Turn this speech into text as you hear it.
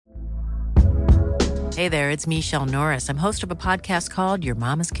Hey there, it's Michelle Norris. I'm host of a podcast called Your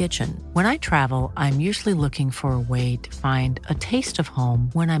Mama's Kitchen. When I travel, I'm usually looking for a way to find a taste of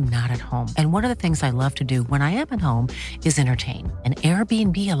home when I'm not at home. And one of the things I love to do when I am at home is entertain. And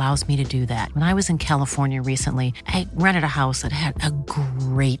Airbnb allows me to do that. When I was in California recently, I rented a house that had a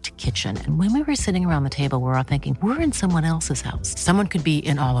great kitchen. And when we were sitting around the table, we were all thinking, we're in someone else's house. Someone could be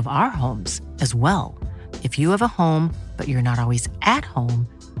in all of our homes as well. If you have a home, but you're not always at home,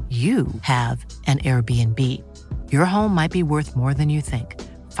 you have an Airbnb. Your home might be worth more than you think.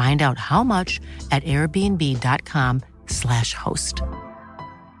 Find out how much at airbnb.com/host.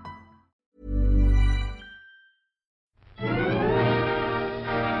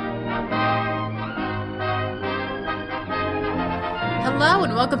 Hello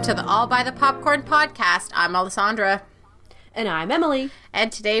and welcome to the All by the Popcorn podcast. I'm Alessandra. And I'm Emily.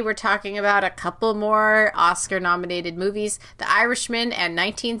 And today we're talking about a couple more Oscar-nominated movies, The Irishman and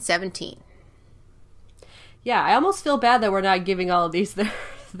 1917. Yeah, I almost feel bad that we're not giving all of these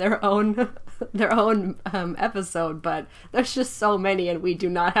their own episode, but there's just so many and we do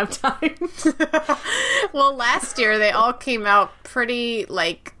not have time. Well, last year they all came out pretty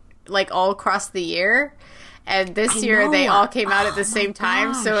like all across the year. And this year they all came out at the same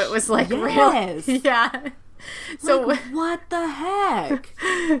time, so it was like yes. real. Yeah. So like, what the heck?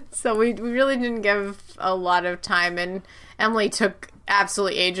 So we really didn't give a lot of time, and Emily took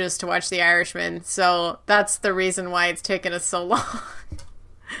absolutely ages to watch The Irishman, so that's the reason why it's taken us so long.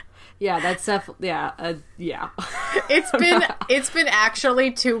 Yeah, that's definitely yeah. It's been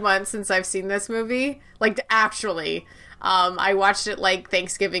actually 2 months since I've seen this movie. Like, actually. I watched it like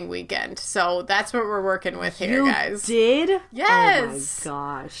Thanksgiving weekend, so that's what we're working with here, guys. You did? Yes. Oh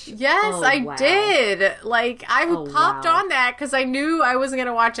my gosh. Yes, oh, I wow. did. Like, I popped wow. on that because I knew I wasn't going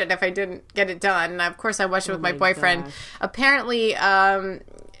to watch it if I didn't get it done. And of course, I watched it with my boyfriend. Gosh. Apparently,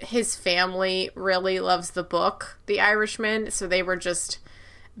 his family really loves the book, The Irishman, so they were just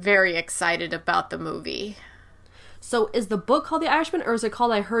very excited about the movie. So is the book called The Irishman, or is it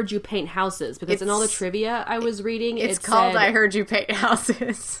called I Heard You Paint Houses? Because in all the trivia I was reading, it's called I Heard You Paint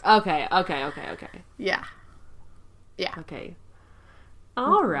Houses. Okay. Yeah. Okay.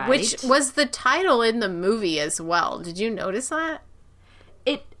 All right. Which was the title in the movie as well. Did you notice that?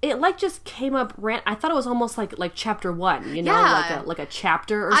 It like just came up. I thought it was almost like chapter 1. You know, Yeah. like a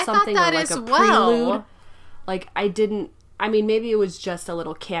chapter or I something, thought that or like as a well. prelude. Like I didn't. I mean, maybe it was just a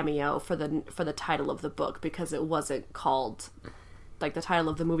little cameo for the title of the book, because it wasn't called, like, the title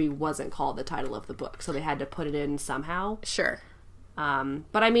of the movie wasn't called the title of the book, so they had to put it in somehow. Sure.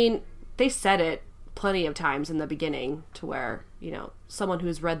 But I mean, they said it plenty of times in the beginning to where, you know, someone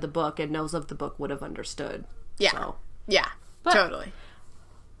who's read the book and knows of the book would have understood. Yeah. So. Yeah. Totally.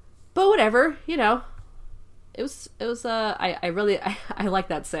 But whatever, you know. It was I like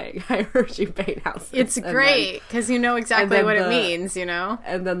that saying. I heard you paint houses. It's great because you know exactly what it means, you know.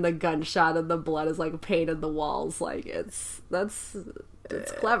 And then the gunshot and the blood is like painted the walls. Like it's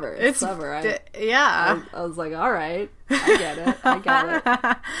clever. It's clever. Yeah. I was like, all right, I get it.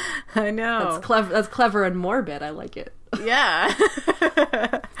 I know. That's clever and morbid. I like it. Yeah.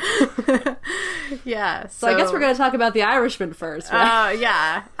 Yeah. So I guess we're gonna talk about The Irishman first, right?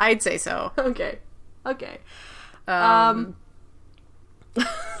 Yeah, I'd say so. Okay. So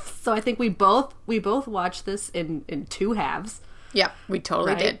I think we both watched this in two halves. Yep, we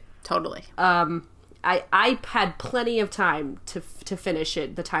totally did. Totally. I had plenty of time to finish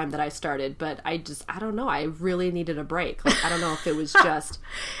it the time that I started, but I don't know. I really needed a break. Like, I don't know if it was just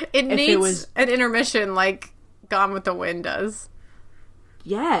it needs an intermission like Gone with the Wind does.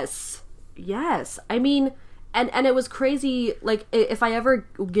 Yes. I mean, and it was crazy. Like, if I ever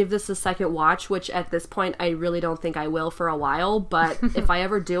give this a second watch, which at this point I really don't think I will for a while, but if I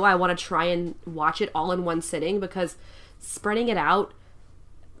ever do, I want to try and watch it all in one sitting, because spreading it out,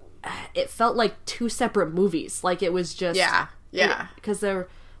 it felt like two separate movies. Like, it was just because there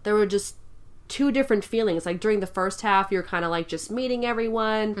were just two different feelings. Like, during the first half, you're kind of like just meeting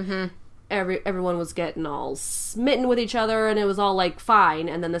everyone. Mm-hmm. Everyone was getting all smitten with each other, and it was all like fine.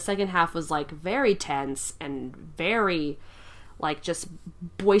 And then the second half was like very tense and very like just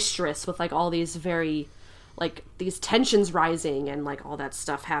boisterous, with like all these very like these tensions rising and like all that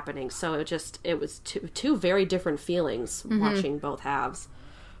stuff happening. So it was two very different feelings watching both halves.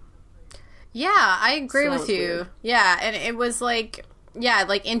 Yeah, I agree with you. Weird. Yeah, and it was like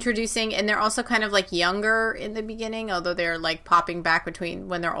introducing, and they're also kind of like younger in the beginning, although they're like popping back between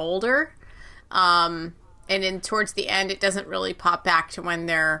when they're older. And then towards the end, it doesn't really pop back to when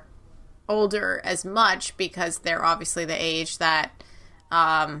they're older as much, because they're obviously the age that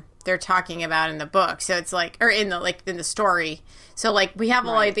they're talking about in the book. So it's like, or in the story. So like we have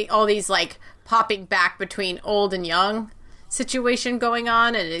all these like hopping back between old and young situation going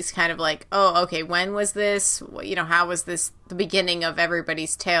on, and it's kind of like, oh, okay, when was this? You know, how was this the beginning of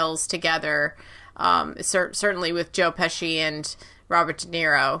everybody's tales together? Certainly with Joe Pesci and Robert De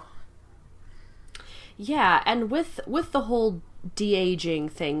Niro. Yeah, and with the whole de-aging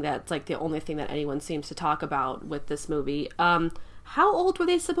thing, that's like the only thing that anyone seems to talk about with this movie. How old were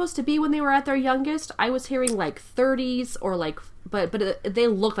they supposed to be when they were at their youngest? I was hearing like 30s or like, but they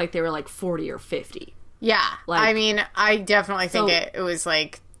looked like they were like 40 or 50. Yeah, Like, I mean, I definitely think it was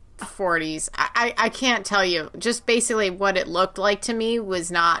like 40s. I can't tell you. Just basically what it looked like to me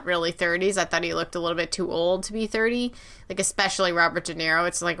was not really 30s. I thought he looked a little bit too old to be 30. Like, especially Robert De Niro.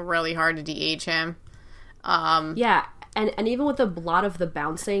 It's like really hard to de-age him. Yeah, and even with a lot of the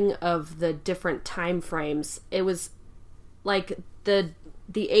bouncing of the different time frames, it was like the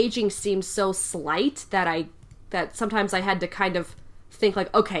aging seemed so slight that sometimes I had to kind of think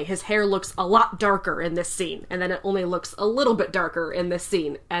like, okay, his hair looks a lot darker in this scene, and then it only looks a little bit darker in this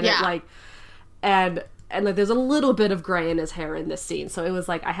scene, and yeah. it like and like there's a little bit of gray in his hair in this scene, so it was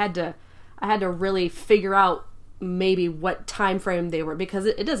like I had to really figure out maybe what time frame they were, because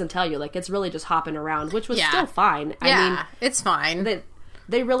it doesn't tell you, like it's really just hopping around, which was still fine. I mean, it's fine.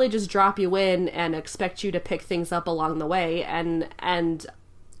 They really just drop you in and expect you to pick things up along the way, and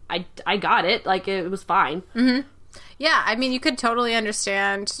I got it, like it was fine. Mm-hmm. Yeah, I mean, you could totally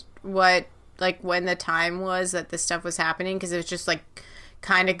understand what, like, when the time was that this stuff was happening, because it was just, like,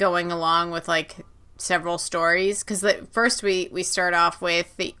 kind of going along with, like, several stories. Because first we start off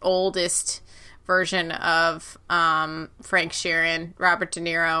with the oldest version of Frank Sheeran, Robert De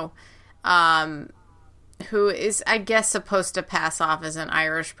Niro, who is, I guess, supposed to pass off as an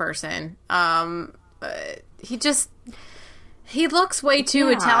Irish person. He looks way too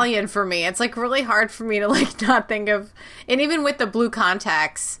Italian for me. It's, like, really hard for me to, like, not think of... And even with the blue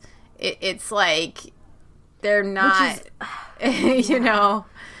contacts, it's, like, they're not... you know?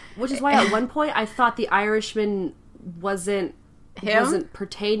 Which is why at one point I thought the Irishman wasn't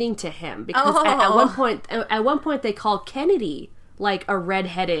pertaining to him. Because at one point they call Kennedy, like, a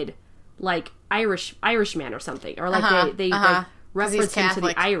redheaded, like, Irishman or something. Or, like, they reference him to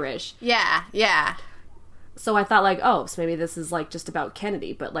the Irish. Yeah, yeah. So I thought, like, oh, so maybe this is, like, just about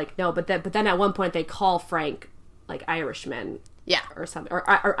Kennedy. But, like, no. But then at one point they call Frank, like, Irishman. Yeah. Or something.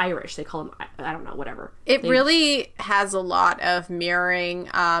 Or Irish. They call him, I don't know, whatever. It really has a lot of mirroring,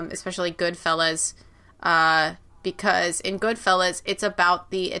 especially Goodfellas. Because in Goodfellas, it's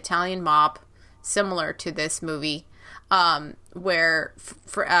about the Italian mob, similar to this movie, where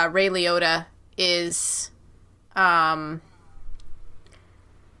Ray Liotta is...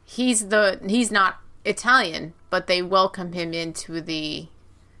 he's not Italian, but they welcome him into the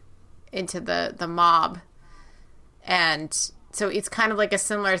mob, and so it's kind of like a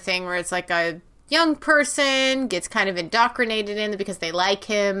similar thing where it's like a young person gets kind of indoctrinated in because they like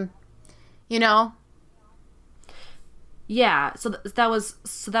him, you know. Yeah, so that was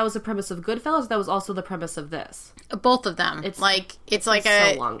the premise of Goodfellas. That was also the premise of this. Both of them. It's like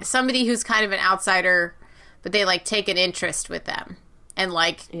somebody who's kind of an outsider, but they like take an interest with them. And,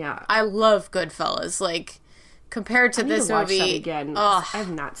 like, yeah. I love Goodfellas. Like, compared to this movie... Watch that again. I have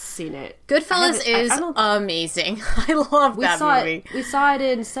not seen it. Goodfellas is amazing. I love that movie. We saw it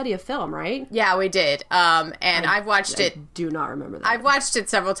in Study of Film, right? Yeah, we did. And I've watched it... I do not remember that. I've watched it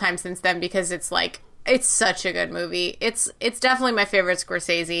several times since then because it's, like... It's such a good movie. It's definitely my favorite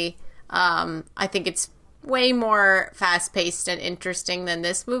Scorsese. I think it's way more fast-paced and interesting than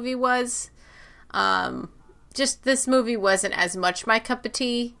this movie was. Just this movie wasn't as much my cup of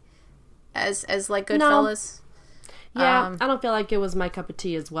tea as like Goodfellas. No. Yeah, I don't feel like it was my cup of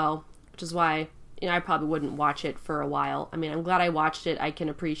tea as well, which is why, you know, I probably wouldn't watch it for a while. I mean, I'm glad I watched it. I can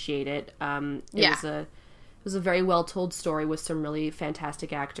appreciate it. It was a very well told story with some really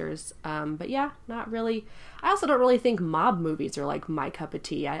fantastic actors. But yeah, not really. I also don't really think mob movies are like my cup of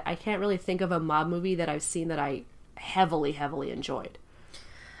tea. I can't really think of a mob movie that I've seen that I heavily enjoyed.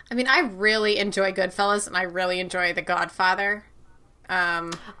 I mean, I really enjoy Goodfellas, and I really enjoy The Godfather.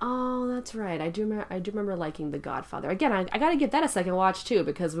 Oh, that's right. I do remember liking The Godfather. Again, I got to give that a second watch, too,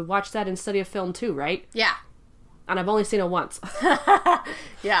 because we watched that in Study of Film, too, right? Yeah. And I've only seen it once.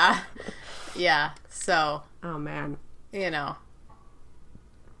 Yeah. Yeah. So. Oh, man. You know.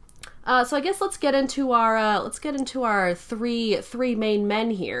 So I guess let's get into our three main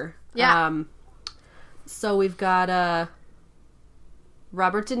men here. Yeah. So we've got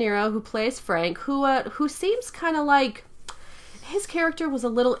Robert De Niro, who plays Frank, who seems kind of like... His character was a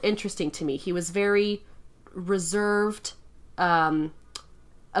little interesting to me. He was very reserved,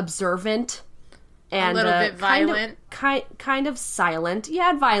 observant, and a little bit violent, kind of silent.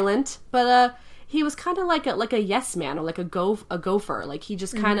 Yeah, violent, but he was kind of like a yes man, or like a gopher. Like he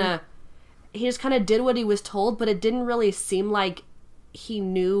just kind of did what he was told, but it didn't really seem like he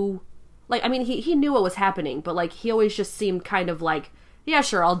knew. Like, I mean, he knew what was happening, but like he always just seemed kind of like, yeah,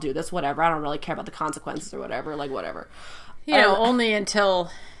 sure, I'll do this, whatever. I don't really care about the consequences or whatever. Like, whatever. You know, only until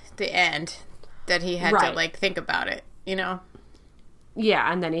the end that he had to like think about it. You know.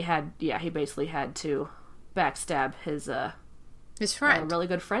 Yeah, and then he basically had to backstab his friend, a really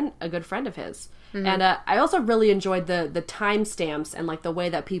good friend, a good friend of his. Mm-hmm. And I also really enjoyed the timestamps and like the way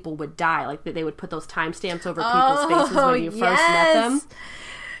that people would die. Like they would put those timestamps over people's faces when you first met them.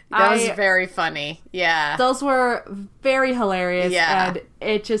 That was very funny. Yeah, those were very hilarious. Yeah, and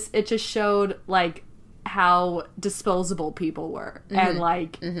it just showed like how disposable people were, and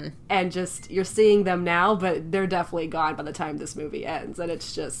like, and just you're seeing them now, but they're definitely gone by the time this movie ends, and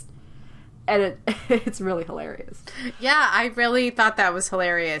it's just. And it's really hilarious. Yeah, I really thought that was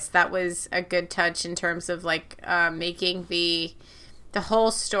hilarious. That was a good touch in terms of like making the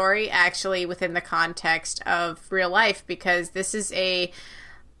whole story actually within the context of real life, because this is a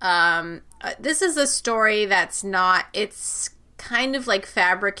story that's not. It's kind of like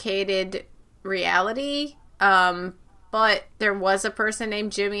fabricated reality. But there was a person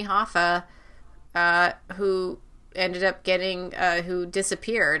named Jimmy Hoffa who ended up getting who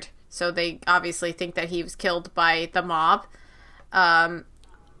disappeared. So they obviously think that he was killed by the mob. And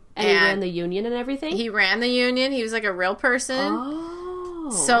he ran the union and everything? He ran the union. He was like a real person.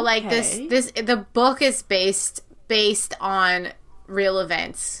 Oh. So like the book is based on real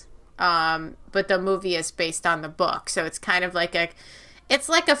events. But the movie is based on the book. So it's kind of like it's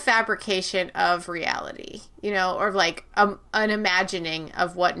like a fabrication of reality, you know, or like an imagining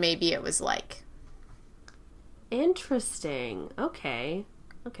of what maybe it was like. Interesting.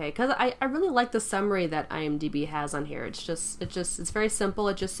 Okay, because I really like the summary that IMDb has on here. It's very simple.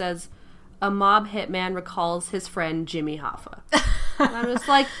 It just says, a mob hitman recalls his friend Jimmy Hoffa. And I'm just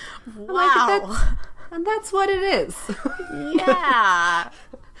like, wow. And that's what it is. Yeah.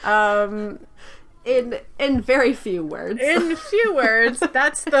 In very few words. In few words,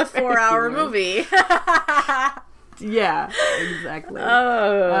 that's the 4-hour movie. Yeah, exactly.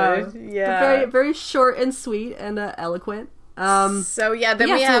 Oh, yeah. Very, very short and sweet and eloquent. So yeah,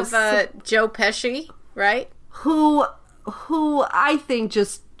 then we have Joe Pesci, right? Who I think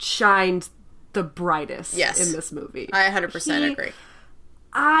just shined the brightest in this movie. I 100% agree.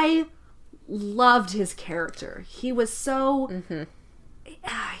 I loved his character. He was so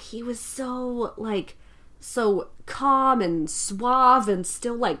he was so like so calm and suave and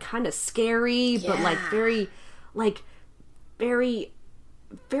still like kind of scary, but like very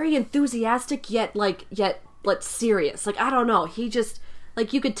very enthusiastic yet serious. Like, I don't know. He just,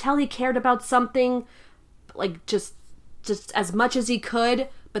 like, you could tell he cared about something, like, just as much as he could,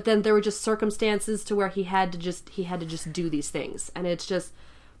 but then there were just circumstances to where he had to just do these things. And it's just,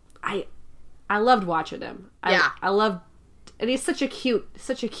 I loved watching him. I loved, and he's such a cute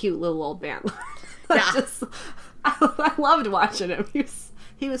little old man. I loved watching him.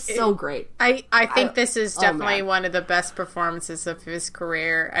 He was so great. I think this is definitely one of the best performances of his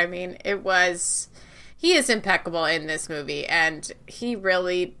career. I mean, he is impeccable in this movie, and he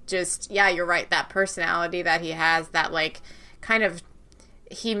really just, you're right, that personality that he has, that, like, kind of,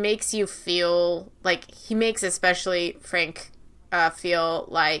 he makes you feel, like, he makes especially Frank feel,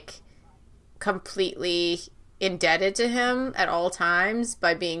 like, completely indebted to him at all times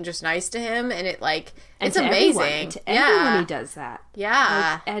by being just nice to him, and it's amazing. To everyone he does that.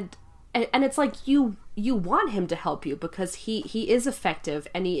 Yeah. Like, and it's like you want him to help you because he is effective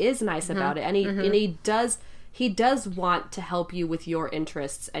and he is nice about it, and he does want to help you with your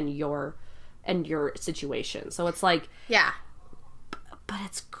interests and your situation. So it's like,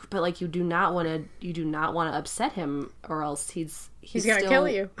 but like you do not want to upset him, or else he's gonna kill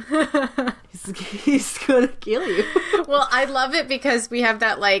you. he's gonna kill you. Well, I love it because we have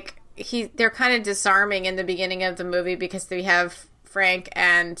that, like, they're kind of disarming in the beginning of the movie because we have Frank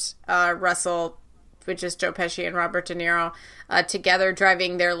and Russell, which is Joe Pesci and Robert De Niro, together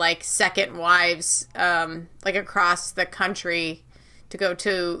driving their, like, second wives, like, across the country to go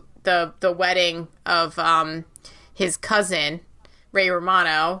to the wedding of his cousin, Ray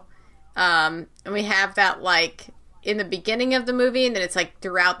Romano. And we have that, like, in the beginning of the movie, and then it's, like,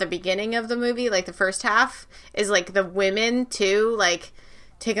 throughout the beginning of the movie, like, the first half is, like, the women, too, like,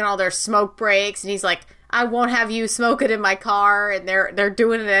 taking all their smoke breaks, and he's like, I won't have you smoke it in my car, and they're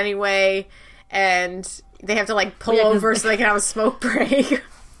doing it anyway, and they have to, like, pull over so they can have a smoke break.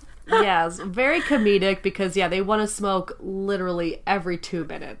 Yes, very comedic because, yeah, they want to smoke literally every 2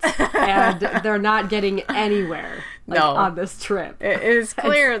 minutes. And they're not getting anywhere on this trip. It is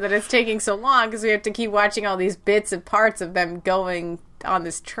clear that it's taking so long because we have to keep watching all these bits and parts of them going on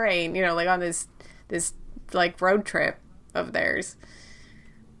this train, like on this like road trip of theirs.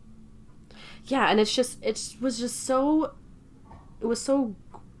 Yeah, and it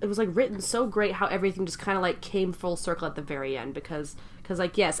was like written so great how everything just kind of like came full circle at the very end because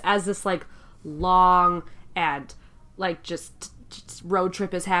like, yes, as this like long and like just road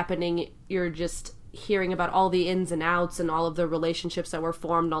trip is happening, you're just hearing about all the ins and outs and all of the relationships that were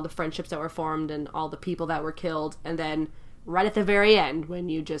formed, all the friendships that were formed, and all the people that were killed. And then right at the very end, when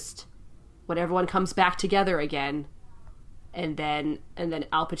everyone comes back together again, and then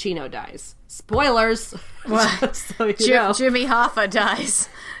Al Pacino dies. Spoilers. Well, so Jimmy Hoffa dies.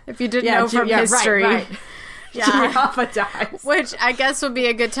 If you didn't know from history. Right. Yeah. Jimmy Hoffa dies. Which I guess would be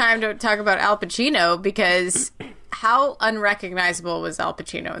a good time to talk about Al Pacino, because how unrecognizable was Al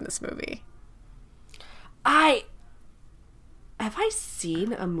Pacino in this movie? Have I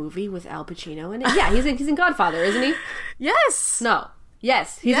seen a movie with Al Pacino in it? Yeah, he's in Godfather, isn't he? Yes. No.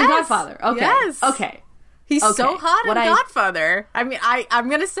 Yes, he's in Godfather. Okay. Yes. Okay. He's so hot in Godfather. I mean, I'm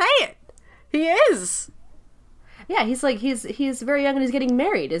going to say it. He is. Yeah, he's very young and he's getting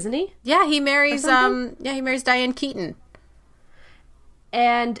married, isn't he? Yeah, he marries he marries Diane Keaton.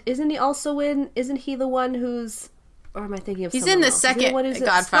 And isn't he the one who's, or am I thinking of He's someone in the else? second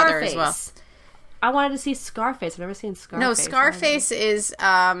Godfather as well. I wanted to see Scarface. I've never seen Scarface. No, Scarface is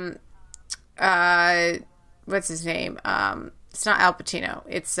what's his name? It's not Al Pacino.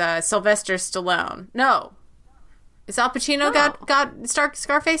 It's Sylvester Stallone. No. Is Al Pacino got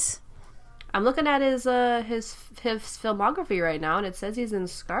Scarface? I'm looking at his filmography right now, and it says he's in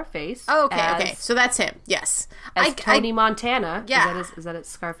Scarface. Oh, okay. So that's him. Yes. As Tony Montana. Yeah. Is that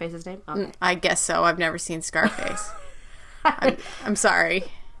Scarface's name? Okay. I guess so. I've never seen Scarface. I'm sorry.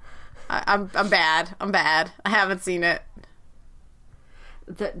 I'm bad. I haven't seen it.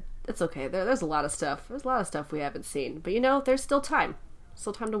 That's okay. There's a lot of stuff. There's a lot of stuff we haven't seen. But, there's still time.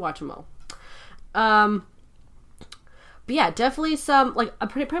 Still time to watch them all. But yeah, definitely some, like,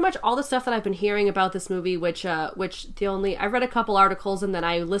 pretty much all the stuff that I've been hearing about this movie, I read a couple articles and then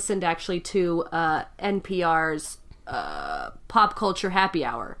I listened actually to NPR's Pop Culture Happy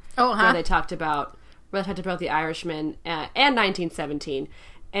Hour. Oh, huh? Where they talked about The Irishman and 1917.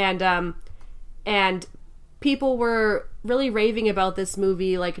 And people were really raving about this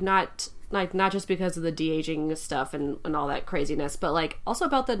movie, not just because of the de-aging stuff and all that craziness, but like also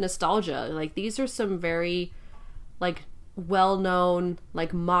about the nostalgia. Like, these are some very like well-known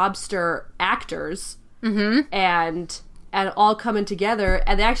like mobster actors, and all coming together.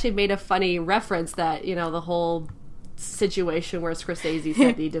 And they actually made a funny reference that the whole situation where Scorsese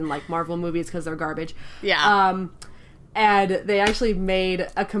said he didn't like Marvel movies because they're garbage. Yeah. And they actually made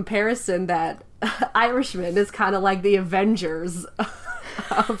a comparison that Irishman is kind of like the Avengers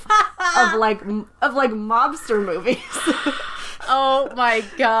of mobster movies. Oh my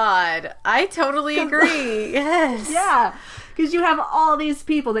god. I totally agree. Yes. Yeah. Because you have all these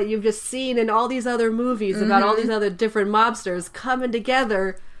people that you've just seen in all these other movies about all these other different mobsters coming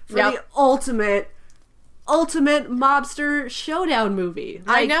together for the ultimate mobster showdown movie.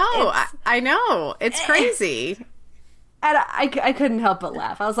 Like, I know. It's crazy. And I couldn't help but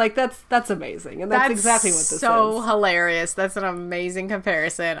laugh. I was like, that's amazing. And that's exactly what this is. So hilarious. That's an amazing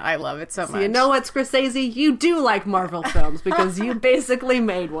comparison. I love it so much. You know what, Scorsese? You do like Marvel films because you basically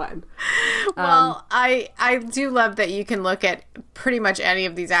made one. Well, I do love that you can look at pretty much any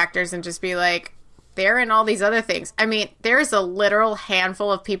of these actors and just be like, they're in all these other things. I mean, there's a literal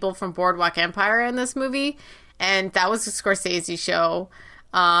handful of people from Boardwalk Empire in this movie, and that was a Scorsese show.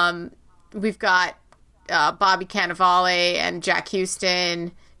 We've got Bobby Cannavale and Jack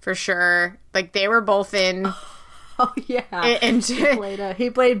Houston for sure. Like, they were both in. Oh yeah, and he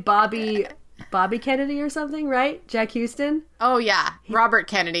played Bobby Kennedy or something, right? Jack Houston. Oh yeah, Robert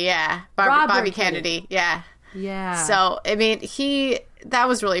Kennedy. Yeah, Bobby Kennedy. Yeah. Yeah. So I mean, that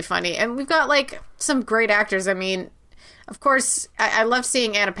was really funny, and we've got like some great actors. I mean, of course, I love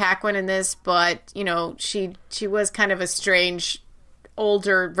seeing Anna Paquin in this, but she was kind of a strange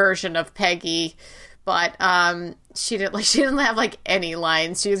older version of Peggy. But she didn't have like any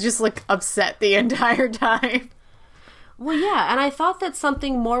lines. She was just like upset the entire time. Well, yeah, and I thought that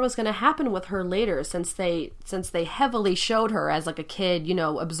something more was going to happen with her later, since they heavily showed her as like a kid,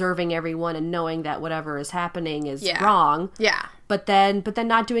 observing everyone and knowing that whatever is happening is wrong. Yeah. But then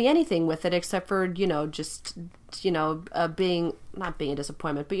not doing anything with it except for just being, not being a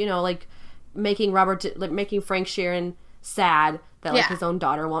disappointment, but like making Frank Sheeran sad that like Yeah. his own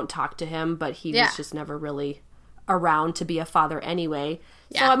daughter won't talk to him, but he Yeah. was just never really around to be a father anyway.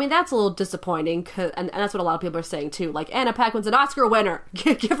 So, Yeah. I mean, that's a little disappointing, and that's what a lot of people are saying, too. Like, Anna Paquin's an Oscar winner.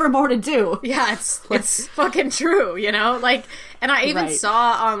 Give her more to do. Yeah, it's fucking true, you know? Like, and I even Right.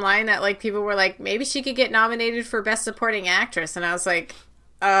 saw online that, like, people were like, maybe she could get nominated for Best Supporting Actress. And I was like,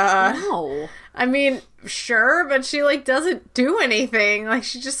 No. I mean, sure, but she, like, doesn't do anything. Like,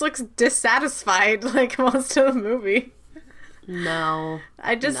 she just looks dissatisfied, like, most of the movie. No.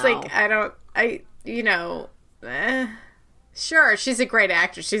 I just, No. like, you know, sure, she's a great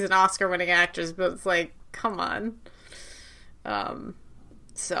actress. She's an Oscar-winning actress, but it's like, come on.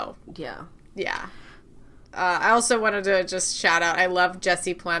 So, Yeah. yeah. I also wanted to just shout out, I love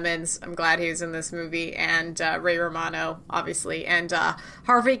Jesse Plemons. I'm glad he was in this movie. And Ray Romano, obviously. And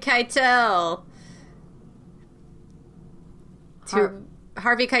Harvey Keitel.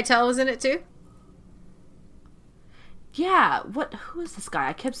 Harvey Keitel was in it too? Yeah, who is this guy?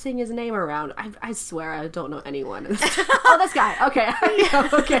 I kept seeing his name around. I swear I don't know anyone. Oh, this guy. Okay.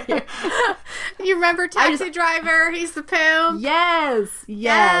 Okay. You remember Taxi Driver? He's the pimp.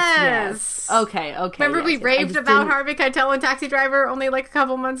 Yes. Okay. Remember we yes. I raved just about didn't- Harvey Keitel and Taxi Driver only like a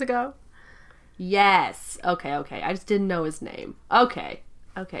couple months ago? Yes. Okay. I just didn't know his name. Okay.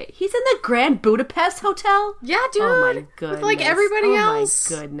 He's in the Grand Budapest Hotel? Yeah, dude. Oh my goodness. With like everybody else.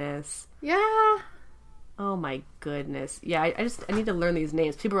 Oh my goodness. Yeah. Oh my goodness. Yeah, I need to learn these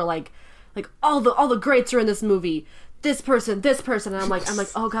names. People are like all the greats are in this movie. This person, and I'm like,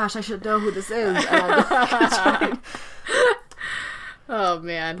 oh gosh, I should know who this is. And I'm Oh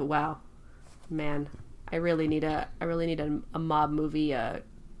man. but wow, man, I really need a mob movie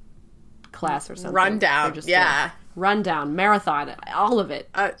class or something. Rundown. Or just Yeah. rundown, marathon, all of it,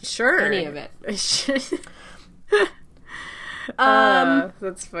 Sure. any of it.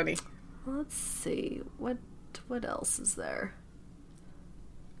 That's funny. Let's see what else is there.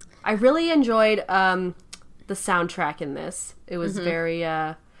 I really enjoyed the soundtrack in this. It was very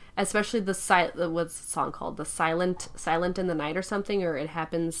especially what's the song called? The Silent in the Night or something, or It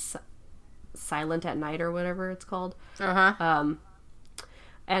Happens Silent at Night or whatever it's called. Uh-huh.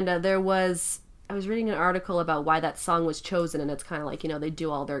 And I was reading an article about why that song was chosen, and it's kind of like, you know, they do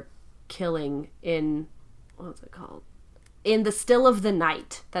all their killing in, what's it called? In the Still of the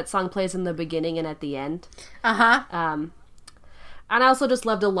Night. That song plays in the beginning and at the end. Uh-huh. And I also just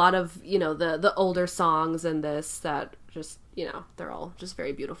loved a lot of, you know, the older songs in this that just, you know, they're all just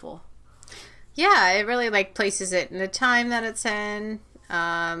very beautiful. Yeah, it really like places it in the time that it's in.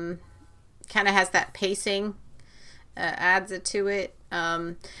 Kind of has that pacing, adds it to it.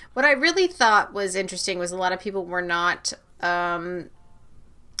 What I really thought was interesting was a lot of people were not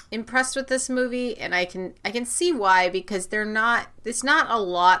impressed with this movie, and I can see why, because it's not a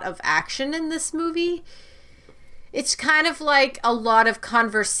lot of action in this movie. It's kind of like a lot of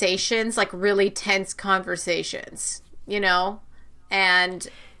conversations, like really tense conversations, you know? And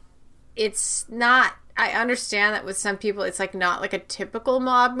it's not, I understand that with some people it's like not like a typical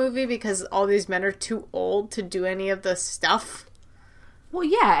mob movie because all these men are too old to do any of the stuff. Well,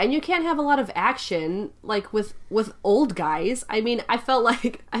 yeah, and you can't have a lot of action like with old guys. I mean, I felt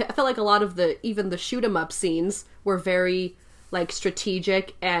like a lot of even the shoot 'em up scenes were very like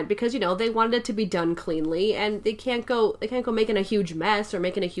strategic, and because, you know, they wanted it to be done cleanly, and they can't go making a huge mess or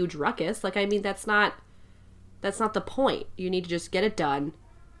making a huge ruckus. Like, I mean, that's not the point. You need to just get it done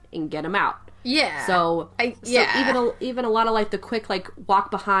and get them out. Yeah. So yeah. even a lot of like the quick like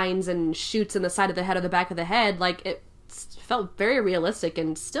walk behinds and shoots in the side of the head or the back of the head, like it felt very realistic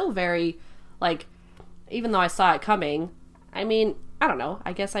and still very like, even though I saw it coming, I mean, I don't know,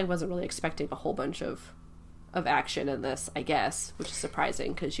 I guess I wasn't really expecting a whole bunch of action in this, I guess, which is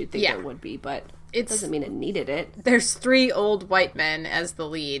surprising because you'd think there would be, but it doesn't mean it needed it. There's 3 old white men as the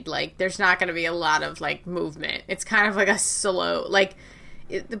lead. Like, there's not going to be a lot of like movement. It's kind of like a slow, like,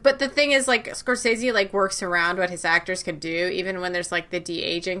 but the thing is, like, Scorsese like works around what his actors could do, even when there's like the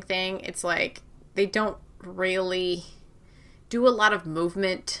de-aging thing. It's like they don't really do a lot of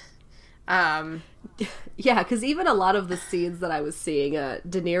movement. Yeah, because even a lot of the scenes that I was seeing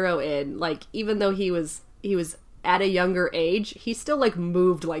De Niro in, like, even though he was at a younger age, he still like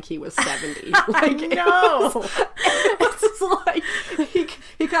moved like he was 70. Like, No. it's just like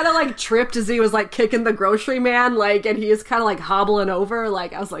he kind of like tripped as he was like kicking the grocery man, like, and he is kind of like hobbling over.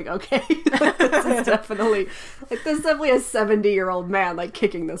 Like, I was like, okay, this is definitely a 70-year-old man like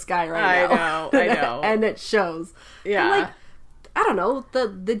kicking this guy right now. I know. And it shows. Yeah. And, like, I don't know,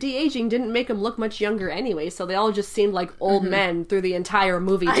 the de-aging didn't make him look much younger anyway, so they all just seemed like old men through the entire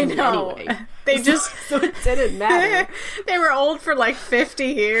movie to me anyway. They just So it didn't matter. they were old for like 50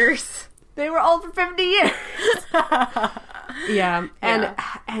 years. They were old for 50 years. Yeah.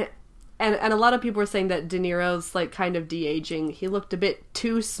 And a lot of people were saying that De Niro's like kind of de-aging. He looked a bit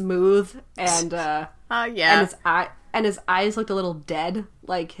too smooth and and his eyes looked a little dead.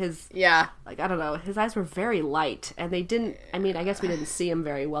 Like like I don't know, his eyes were very light, and they didn't. I mean, I guess we didn't see him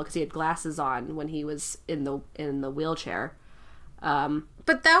very well because he had glasses on when he was in the wheelchair.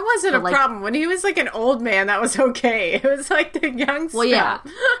 But that wasn't a problem. When he was like an old man, that was okay. It was like the young stuff. Well, yeah.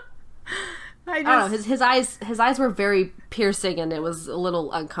 I don't know. His eyes were very piercing, and it was a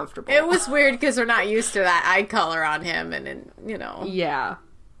little uncomfortable. It was weird because we're not used to that eye color on him, and you know. Yeah.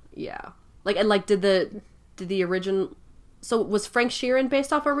 Like, did the original? So was Frank Sheeran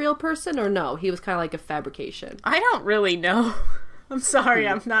based off a real person, or no? He was kind of like a fabrication. I don't really know. I'm sorry,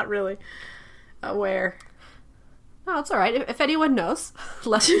 I'm not really aware. No, it's all right. If anyone knows,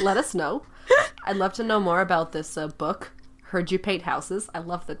 let us know. I'd love to know more about this book. Heard You Paint Houses. I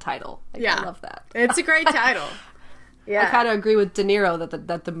love the title. I love that. It's a great title. Yeah, I kind of agree with De Niro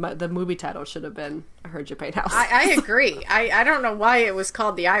that the movie title should have been I Heard You Paint Houses. I agree. I don't know why it was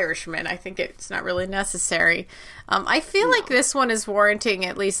called The Irishman. I think it's not really necessary. I feel like this one is warranting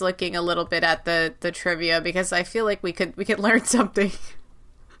at least looking a little bit at the trivia, because I feel like we could learn something.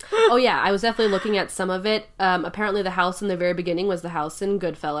 Oh yeah, I was definitely looking at some of it. Apparently, the house in the very beginning was the house in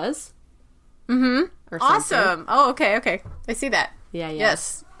Goodfellas. Mm-hmm. Awesome. Oh, okay. I see that. Yeah.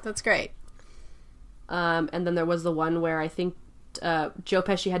 Yes, that's great. And then there was the one where I think Joe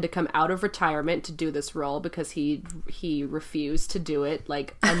Pesci had to come out of retirement to do this role because he refused to do it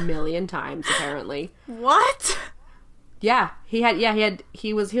like a million times apparently. What? Yeah, he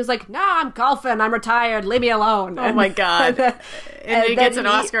was like, "No, I'm golfing. I'm retired. Leave me alone." Oh my god! and then he gets an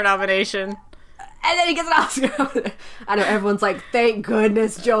Oscar nomination. And then he gets an Oscar. I know everyone's like, "Thank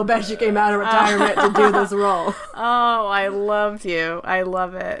goodness Joe Pesci came out of retirement to do this role." Oh, I loved you. I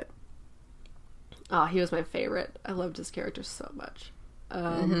love it. Oh, he was my favorite. I loved his character so much.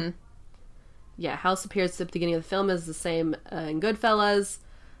 Yeah, House appears at the beginning of the film is the same in Goodfellas.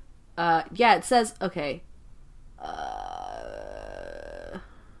 Yeah, it says okay.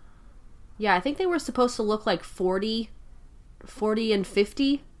 Yeah, I think they were supposed to look like 40 and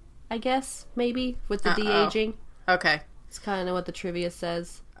 50, I guess, maybe, with the de-aging. Okay. It's kind of what the trivia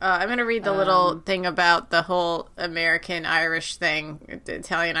says. I'm going to read the little thing about the whole American-Irish thing, the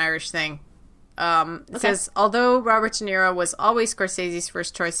Italian-Irish thing. It says, although Robert De Niro was always Scorsese's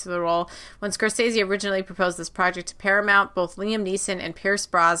first choice for the role, when Scorsese originally proposed this project to Paramount, both Liam Neeson and Pierce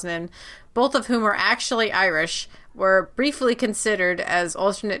Brosnan, both of whom are actually Irish, were briefly considered as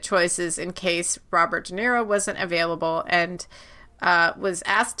alternate choices in case Robert De Niro wasn't available, and was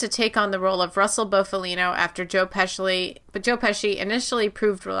asked to take on the role of Russell Bufalino after Joe Pesci, but Joe Pesci initially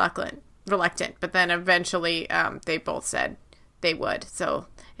proved reluctant, but then eventually they both said they would, so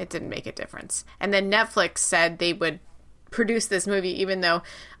it didn't make a difference. And then Netflix said they would produce this movie, even though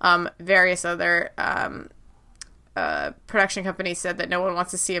various other production companies said that no one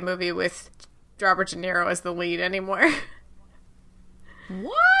wants to see a movie with Robert De Niro as the lead anymore.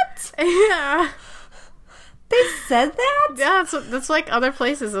 What? Yeah. They said that? Yeah, that's like other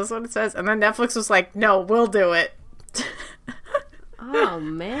places. That's what it says. And then Netflix was like, no, we'll do it. Oh,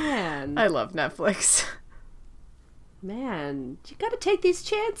 man. I love Netflix. Man, you gotta take these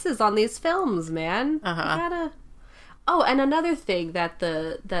chances on these films, man. Uh-huh. You gotta... Oh, and another thing that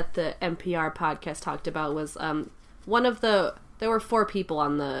the NPR podcast talked about was there were 4 people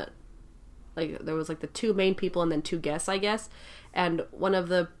on the... Like, there was, like, the 2 main people and then 2 guests, I guess. And one of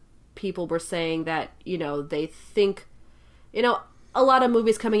the people were saying that, you know, they think, you know, a lot of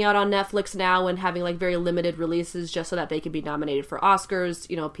movies coming out on Netflix now and having, like, very limited releases just so that they could be nominated for Oscars.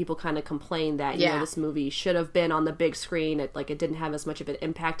 You know, people kind of complain that, you know, this movie should have been on the big screen. It didn't have as much of an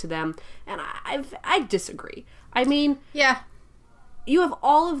impact to them. And I disagree. I mean... Yeah. You have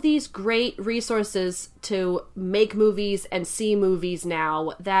all of these great resources to make movies and see movies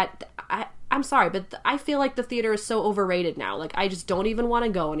now that... I'm sorry, but I feel like the theater is so overrated now. Like, I just don't even want to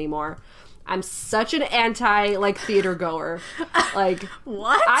go anymore. I'm such an anti, like, theater goer. Like,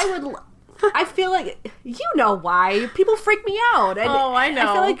 what? I feel like, you know why. People freak me out. And I know.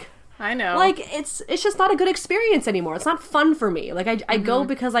 I feel like... I know. Like, it's just not a good experience anymore. It's not fun for me. Like, I go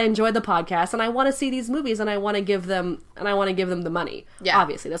because I enjoy the podcast, and I want to see these movies, and I want to give them the money. Yeah.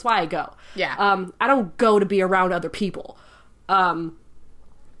 Obviously. That's why I go. Yeah. I don't go to be around other people.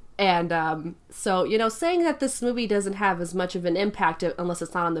 So, you know, saying that this movie doesn't have as much of an impact unless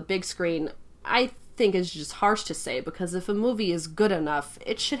it's not on the big screen, I think is just harsh to say, because if a movie is good enough,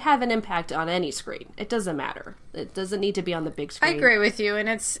 it should have an impact on any screen. It doesn't matter. It doesn't need to be on the big screen. I agree with you, and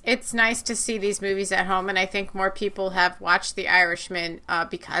it's nice to see these movies at home, and I think more people have watched The Irishman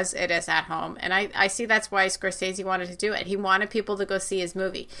because it is at home, and I see that's why Scorsese wanted to do it. He wanted people to go see his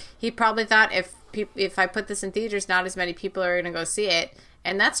movie. He probably thought, if I put this in theaters, not as many people are going to go see it,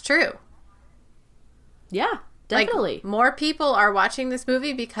 and that's true. Yeah. Definitely. Like, more people are watching this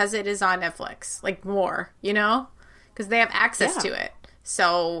movie because it is on Netflix. Like, more, you know? Because they have access to it.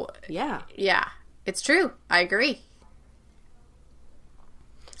 So, yeah, it's true. I agree.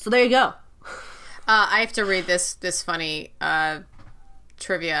 So there you go. I have to read this funny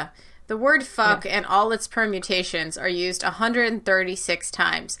trivia. The word fuck and all its permutations are used 136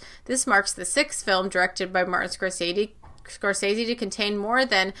 times. This marks the sixth film directed by Martin Scorsese to contain more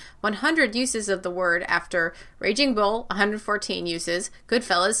than 100 uses of the word, after Raging Bull, 114 uses,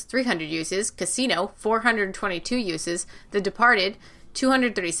 Goodfellas, 300 uses, Casino, 422 uses, The Departed,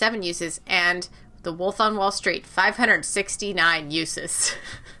 237 uses, and The Wolf on Wall Street, 569 uses.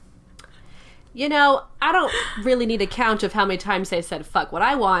 You know, I don't really need a count of how many times they said fuck. What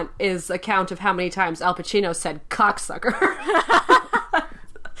I want is a count of how many times Al Pacino said cocksucker.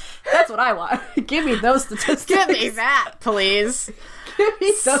 That's what I want. Give me those statistics. Give me that, please. Give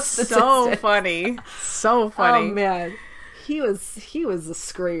me those statistics. So funny. So funny. Oh, man. He was a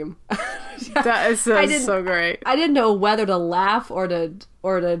scream. That is so great. I didn't know whether to laugh or to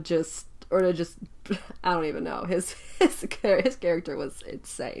just I don't even know. His character was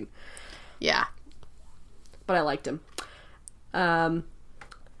insane. Yeah. But I liked him.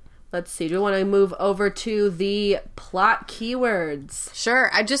 Let's see. Do we want to move over to the plot keywords?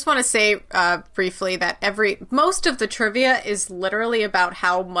 Sure. I just want to say briefly that most of the trivia is literally about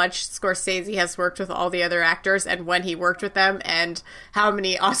how much Scorsese has worked with all the other actors and when he worked with them and how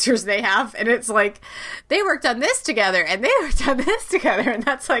many Oscars they have. And it's like, they worked on this together and they worked on this together. And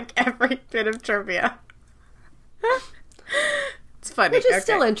that's like every bit of trivia. It's funny. Which is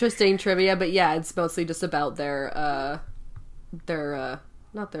still interesting trivia, but yeah, it's mostly just about their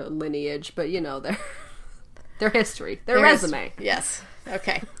not their lineage, but, you know, their history, their resume. Yes.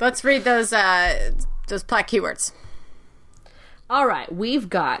 Okay. Let's read those plot keywords. All right. We've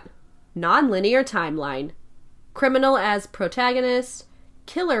got non-linear timeline, criminal as protagonist,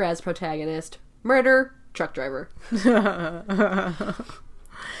 killer as protagonist, murder, truck driver. You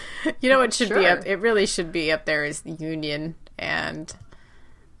know what should be up? It really should be up there is the Union and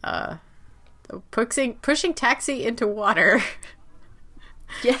pushing taxi into water.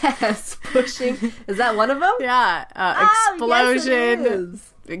 Yes, pushing. Is that one of them? Yeah. Explosion,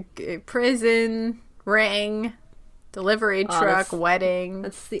 yes, prison, ring, delivery truck, wedding.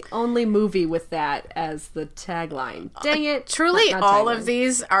 That's the only movie with that as the tagline. Dang it. Truly, all of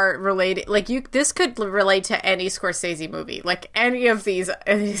these are related. Like, this could relate to any Scorsese movie. Like, any of these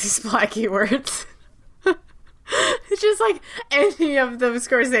plot keywords. It's just like any of the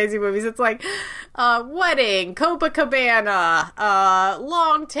Scorsese movies. It's like wedding, Copacabana,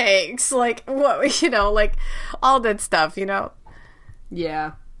 long takes, like, what, you know, like all that stuff, you know.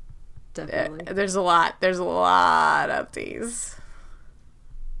 Yeah, definitely. There's a lot of these.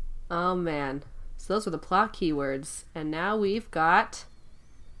 Oh man, so those were the plot keywords, and now we've got,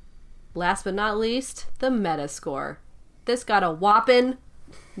 last but not least, the Metascore. This got a whopping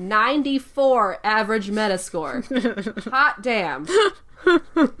 94 average Metascore. Hot damn.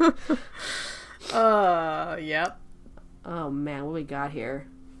 Yep. Oh man, what we got here?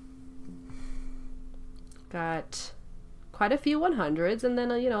 Got quite a few 100s and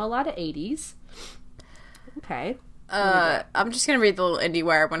then, a lot of 80s. Okay. I'm just gonna read the little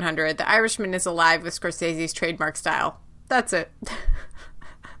IndieWire 100. The Irishman is alive with Scorsese's trademark style. That's it.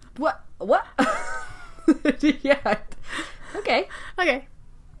 What? Yeah. Okay.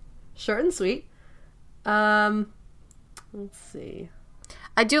 Short and sweet. Let's see.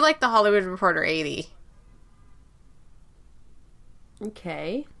 I do like the Hollywood Reporter 80.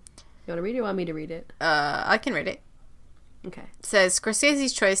 Okay. You want to read it or want me to read it? I can read it. Okay. It says,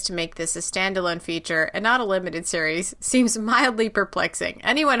 Scorsese's choice to make this a standalone feature and not a limited series seems mildly perplexing.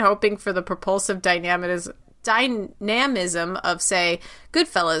 Anyone hoping for the propulsive dynamism of, say,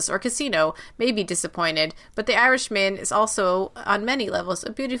 Goodfellas or Casino may be disappointed, but The Irishman is also, on many levels,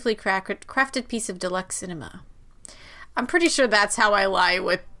 a beautifully crafted piece of deluxe cinema. I'm pretty sure that's how I lie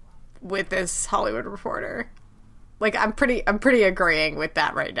with this Hollywood Reporter. Like, I'm pretty agreeing with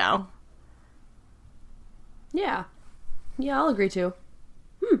that right now. Yeah, I'll agree too.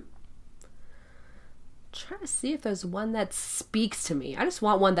 Try to see if there's one that speaks to me. I just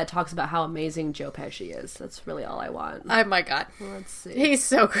want one that talks about how amazing Joe Pesci is. That's really all I want. Oh my god. Let's see. He's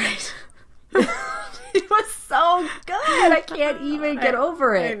so great. It was so good. I can't even get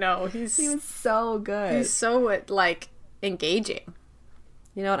over it. I know. He was so good. He's so, like, engaging.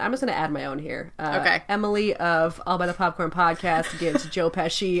 You know what? I'm just going to add my own here. Okay. Emily of All By the Popcorn Podcast gives Joe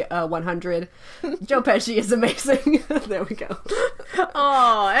Pesci 100. Joe Pesci is amazing. There we go.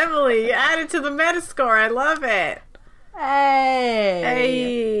 Oh, Emily, you added to the Metascore. I love it. Hey.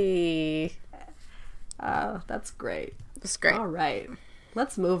 Hey. Oh, that's great. That's great. All right.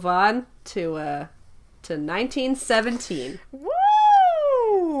 Let's move on to 1917. Woo!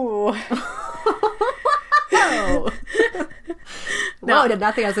 Oh. No, I did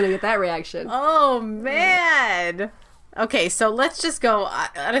not think I was going to get that reaction. Oh, man. Okay, so let's just go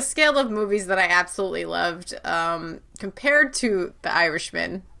on a scale of movies that I absolutely loved. Compared to The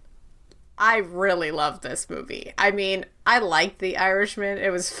Irishman, I really loved this movie. I mean, I liked The Irishman.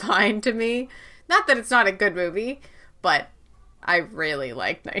 It was fine to me. Not that it's not a good movie, but I really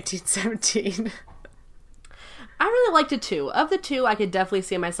liked 1917. I really liked it too. Of the two, I could definitely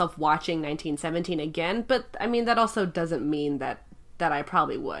see myself watching 1917 again, but I mean, that also doesn't mean that I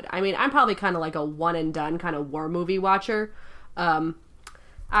probably would. I mean, I'm probably kind of like a one and done kind of war movie watcher. I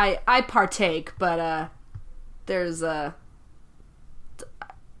partake, but there's I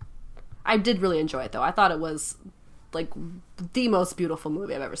did really enjoy it though. I thought it was like the most beautiful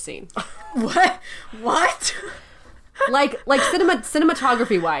movie I've ever seen. What? like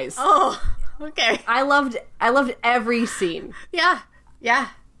cinematography wise. Oh, okay. I loved every scene. Yeah.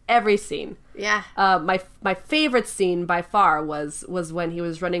 Every scene. Yeah. My favorite scene by far was when he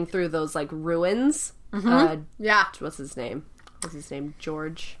was running through those like ruins. Yeah. What's his name?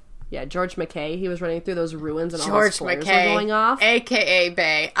 George. Yeah, George McKay. He was running through those ruins and all George those flares McKay, were going off. AKA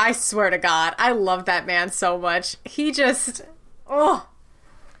Bay. I swear to God, I love that man so much. He just,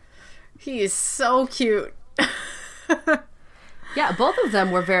 he is so cute. Yeah, both of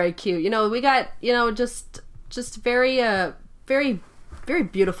them were very cute. You know, we got, just very very very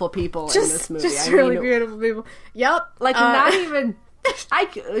beautiful people in this movie. Just really beautiful people. Yep. Like not even I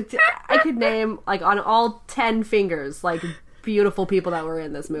could name like on all 10 fingers like beautiful people that were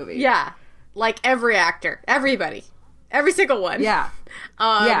in this movie. Yeah. Like every actor, everybody, every single one. Yeah.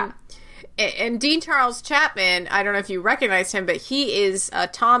 Yeah. And Dean Charles Chapman, I don't know if you recognize him, but he is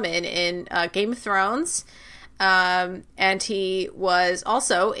Tommen in Game of Thrones. And he was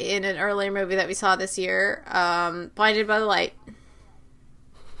also in an earlier movie that we saw this year, Blinded by the Light.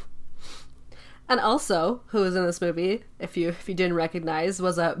 And also, who was in this movie, if you didn't recognize,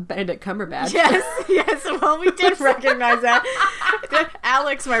 was Benedict Cumberbatch. Yes. Well, we did recognize that.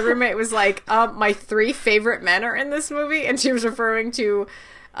 Alex, my roommate, was like, my 3 favorite men are in this movie, and she was referring to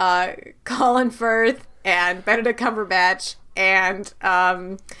Colin Firth and Benedict Cumberbatch and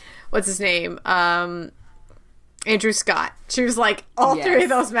what's his name? Andrew Scott. She was like, all 3 of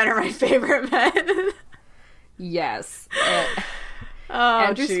those men are my favorite men. Yes.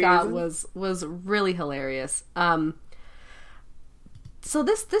 Andrew Scott was really hilarious. So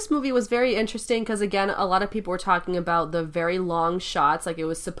this movie was very interesting because again, a lot of people were talking about the very long shots. Like it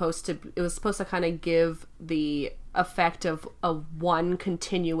was supposed to kind of give the effect of a one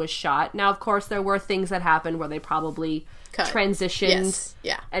continuous shot. Now, of course, there were things that happened where they probably transitioned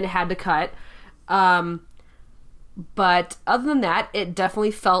and had to cut. But other than that, it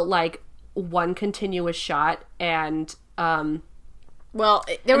definitely felt like one continuous shot and well,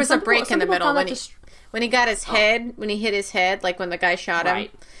 there was a break in the middle when he got his head, when he hit his head, like when the guy shot him.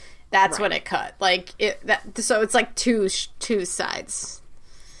 That's when it cut. Like so it's like two sides.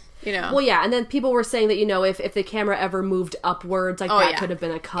 You know. Well, yeah, and then people were saying that if the camera ever moved upwards, like that could have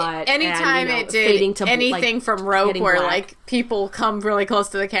been a cut. Anytime it did anything from Rope, where like people come really close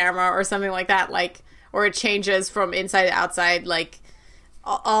to the camera or something like that, like or it changes from inside to outside, like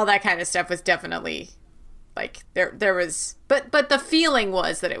all that kind of stuff was definitely. Like there was, but the feeling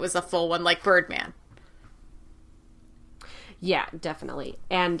was that it was a full one, like Birdman. Yeah, definitely,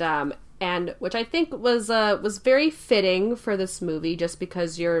 and which I think was very fitting for this movie, just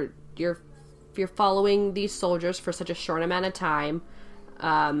because you're following these soldiers for such a short amount of time.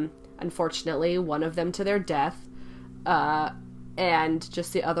 Unfortunately, one of them to their death, and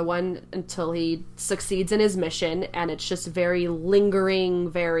just the other one until he succeeds in his mission, and it's just very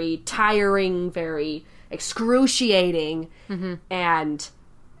lingering, very tiring, very excruciating, and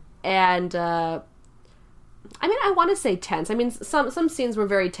I mean, I want to say tense. I mean, some scenes were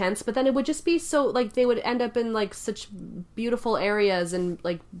very tense, but then it would just be so like they would end up in like such beautiful areas and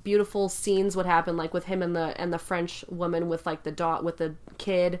like beautiful scenes would happen, like with him and the French woman with like the dog with the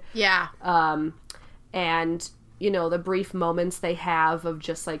kid, and the brief moments they have of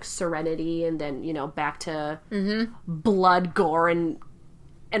just like serenity, and then back to blood, gore, and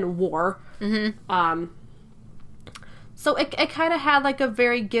and war. So it kind of had like a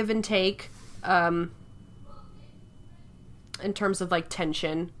very give and take in terms of like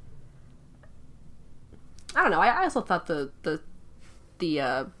tension. I don't know. I also thought the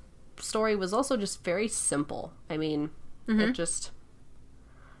story was also just very simple. I mean, it just,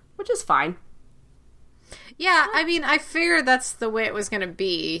 which is fine. Yeah, I mean, I figured that's the way it was going to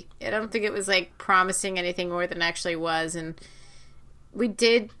be. I don't think it was, like, promising anything more than it actually was. And we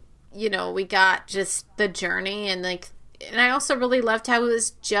did, you know, we got just the journey. And, like, and I also really loved how it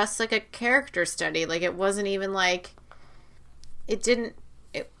was just, like, a character study. Like, it wasn't even, like, it didn't,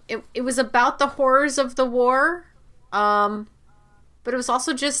 it was about the horrors of the war. But it was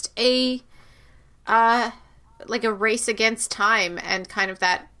also just a, like, a race against time. And kind of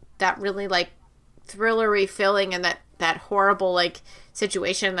that really, like, thrillery feeling and that horrible like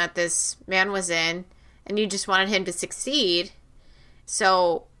situation that this man was in, and you just wanted him to succeed.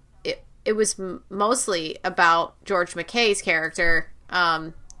 So it was mostly about George McKay's character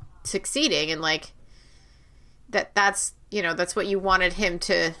succeeding, and like that's you know, that's what you wanted him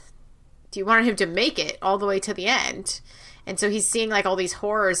to make it all the way to the end. And so he's seeing like all these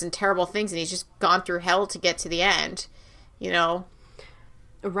horrors and terrible things, and he's just gone through hell to get to the end, you know.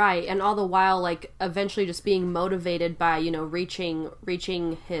 Right, and all the while, like, eventually just being motivated by, you know,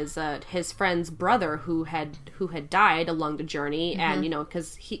 reaching his friend's brother who had died along the journey, and, you know,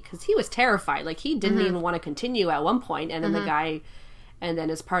 because he was terrified, like, he didn't even want to continue at one point, and then the guy, and then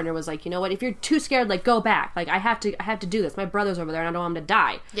his partner was like, you know what, if you're too scared, like, go back, like, I have to do this, my brother's over there, and I don't want him to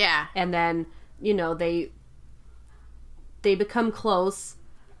die. Yeah. And then, you know, they become close,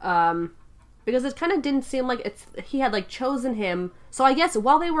 because it kind of didn't seem like he had, like, chosen him. So I guess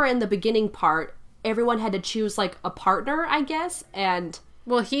while they were in the beginning part, everyone had to choose, like, a partner, I guess, and...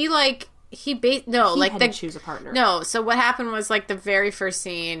 Well, he had to choose a partner. No, so what happened was, like, the very first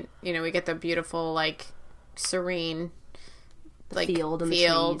scene, you know, we get the beautiful, like, serene, like, field,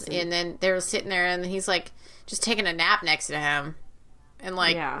 and then they're sitting there, and he's, like, just taking a nap next to him. And,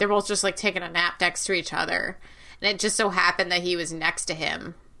 like, they're both just, like, taking a nap next to each other. And it just so happened that he was next to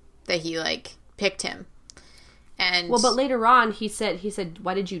him, that he, like, picked him. And well, but later on, he said,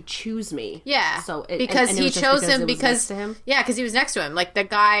 why did you choose me? Yeah. So because he chose him because yeah, because he was next to him. Like, the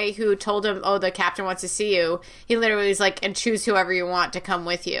guy who told him, oh, the captain wants to see you, he literally was like, and choose whoever you want to come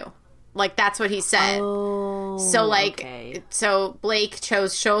with you. Like, that's what he said. Oh, so, like, okay. So Blake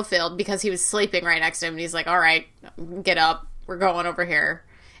chose Schofield because he was sleeping right next to him, and he's like, all right, get up, we're going over here.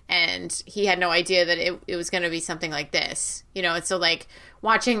 And he had no idea that it was going to be something like this, you know. And so, like,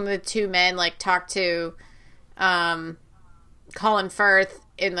 watching the two men, like, talk to Colin Firth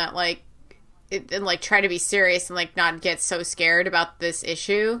in that, like, and, like, try to be serious and, like, not get so scared about this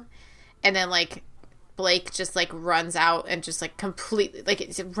issue. And then, like, Blake just, like, runs out and just, like, completely, like,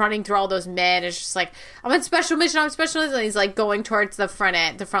 it's running through all those men. It's just like, I'm on special mission. And he's, like, going towards the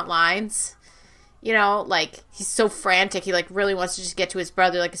front lines. You know, like, he's so frantic. He, like, really wants to just get to his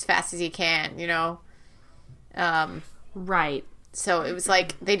brother, like, as fast as he can, you know? Right. So it was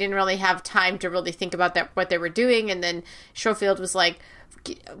like they didn't really have time to really think about what they were doing. And then Schofield was like,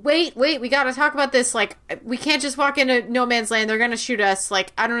 wait, we got to talk about this. Like, we can't just walk into no man's land. They're going to shoot us.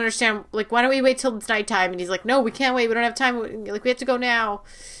 Like, I don't understand. Like, why don't we wait till it's nighttime? And he's like, no, we can't wait. We don't have time. Like, we have to go now.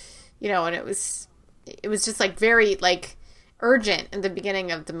 You know, and it was just, like, very, like, urgent in the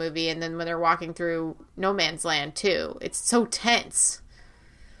beginning of the movie. And then when they're walking through no man's land, too, it's so tense.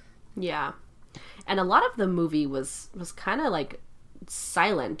 Yeah. And a lot of the movie was kind of, like,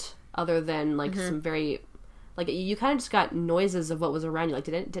 silent, other than, like, some very, like, you kind of just got noises of what was around you. Like,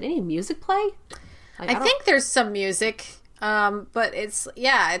 did any music play? Like, I think there's some music, but it's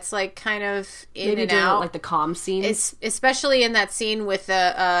like, kind of in maybe and during, out. like, the calm scenes. Especially in that scene with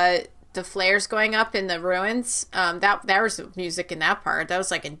the flares going up in the ruins. There was music in that part. That was,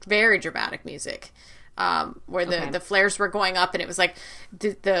 like, a very dramatic music, where the flares were going up, and it was, like,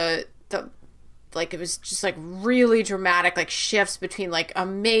 the like, it was just, like, really dramatic, like, shifts between, like,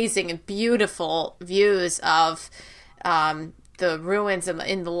 amazing and beautiful views of the ruins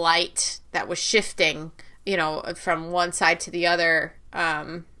in the light that was shifting, you know, from one side to the other,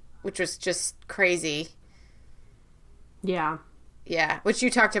 which was just crazy. Yeah. Yeah, which you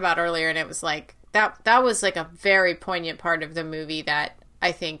talked about earlier, and it was, like, that was, like, a very poignant part of the movie that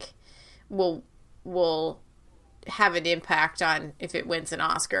I think will have an impact on if it wins an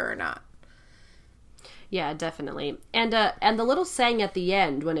Oscar or not. Yeah, definitely. And the little saying at the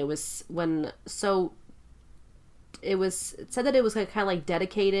end it said that it was, like, kind of, like,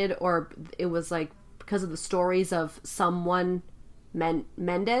 dedicated, or it was, like, because of the stories of someone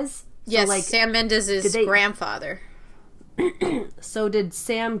Mendes. So, yes, like, Sam Mendes' grandfather. So did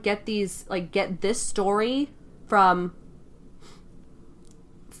Sam get this story from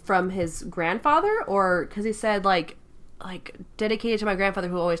his grandfather, or because he said like dedicated to my grandfather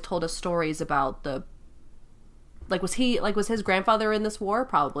who always told us stories about the was his grandfather in this war?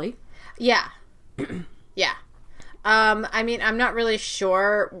 Probably. Yeah. Yeah. I mean, I'm not really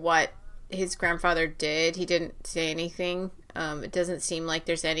sure what his grandfather did. He didn't say anything. It doesn't seem like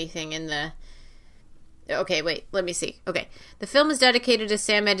there's anything in the... Okay, wait, let me see. Okay. The film is dedicated to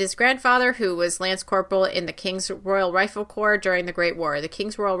Sam and his grandfather, who was Lance Corporal in the King's Royal Rifle Corps during the Great War. The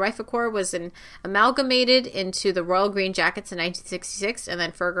King's Royal Rifle Corps was amalgamated into the Royal Green Jackets in 1966, and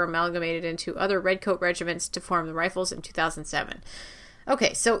then further amalgamated into other Redcoat regiments to form the Rifles in 2007.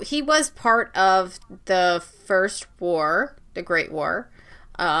 Okay, so he was part of the First War, the Great War.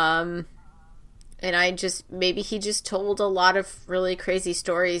 And maybe he just told a lot of really crazy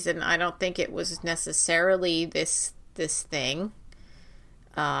stories, and I don't think it was necessarily this thing.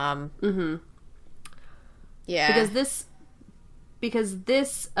 Mm-hmm. Yeah. Because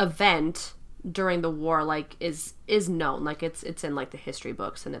this event during the war, like, is known. Like, it's in, like, the history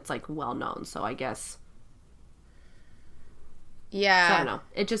books, and it's, like, well known, so I guess... Yeah. So I don't know.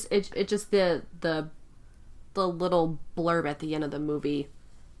 It just the little blurb at the end of the movie,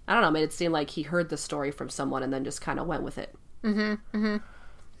 I don't know, made it seem like he heard the story from someone and then just kind of went with it. Mm-hmm. Mm-hmm.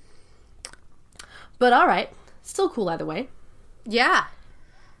 But all right. Still cool either way. Yeah.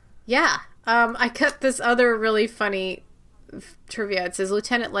 Yeah. I cut this other really funny trivia. It says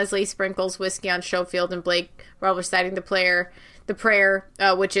Lieutenant Leslie sprinkles whiskey on Schofield and Blake while reciting the prayer,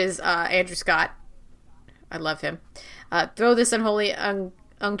 which is Andrew Scott. I love him. Throw this unholy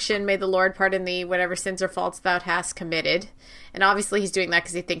unction, may the Lord pardon thee whatever sins or faults thou hast committed. And obviously he's doing that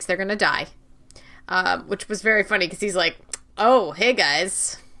because he thinks they're going to die. Which was very funny because he's like, oh, hey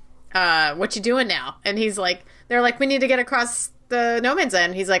guys, what you doing now? And he's like, they're like, we need to get across the no man's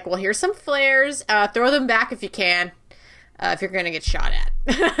land. He's like, well, here's some flares. Throw them back if you can, if you're going to get shot at.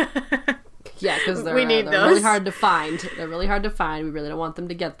 Yeah, because they're really hard to find. They're really hard to find. We really don't want them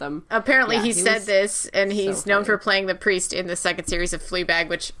to get them. Apparently he said this, and he's known for playing the priest in the second series of Fleabag,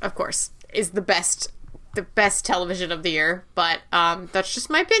 which, of course, is the best television of the year. But that's just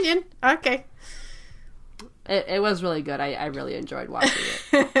my opinion. Okay. It was really good. I really enjoyed watching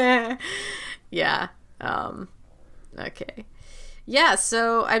it. Yeah. Okay. Yeah,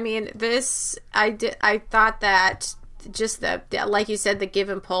 so, I mean, I thought that... just like you said, the give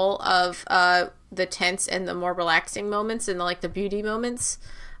and pull of the tense and the more relaxing moments and the beauty moments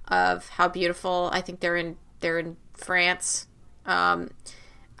of how beautiful. I think they're in France. I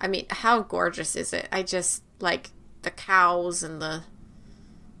mean, how gorgeous is it? I just like the cows and the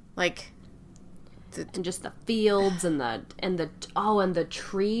and just the fields and the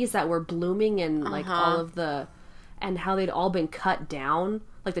trees that were blooming and all of the, and how they'd all been cut down.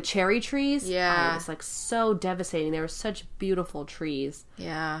 Like the cherry trees. Yeah. It was so devastating. They were such beautiful trees.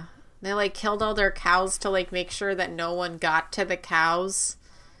 Yeah. They killed all their cows to make sure that no one got to the cows.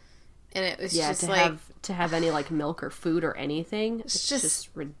 And it was just to have any milk or food or anything. It's just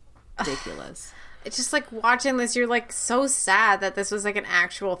ridiculous. It's just watching this, you're so sad that this was an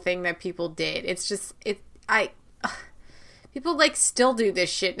actual thing that people did. It's just people still do this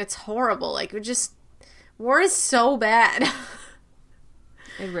shit and it's horrible. War is so bad.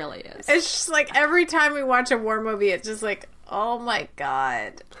 It really is. It's just every time we watch a war movie, it's just oh my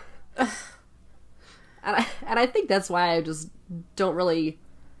god. and I think that's why I just don't really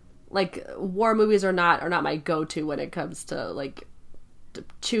war movies are not my go-to when it comes to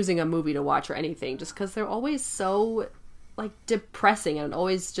choosing a movie to watch or anything, just because they're always so depressing, and it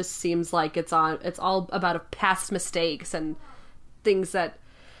always just seems like it's all about past mistakes and things that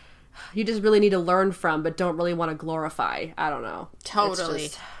you just really need to learn from, but don't really want to glorify. I don't know. Totally.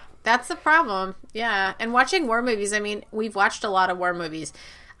 That's the problem. Yeah. And watching war movies, I mean, we've watched a lot of war movies.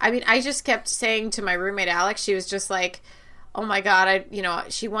 I mean, I just kept saying to my roommate, Alex, she was just oh my God,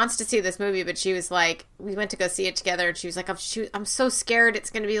 she wants to see this movie, but she was we went to go see it together, and she was I'm so scared it's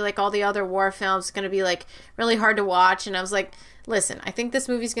going to be all the other war films. It's going to be really hard to watch. And I was listen, I think this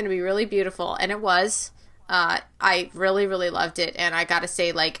movie's going to be really beautiful. And it was. I really, really loved it. And I got to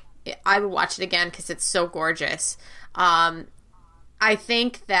say, I would watch it again because it's so gorgeous. I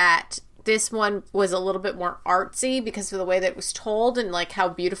think that this one was a little bit more artsy because of the way that it was told and how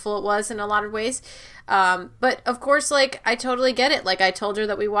beautiful it was in a lot of ways. But of course, I totally get it. I told her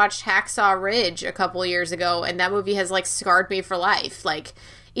that we watched Hacksaw Ridge a couple years ago, and that movie has scarred me for life.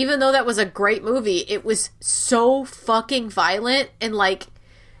 Even though that was a great movie, it was so fucking violent and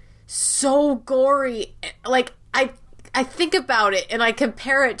so gory. I think about it and I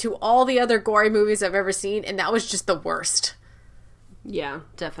compare it to all the other gory movies I've ever seen, and that was just the worst. Yeah,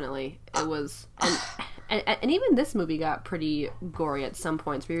 definitely. It was, and even this movie got pretty gory at some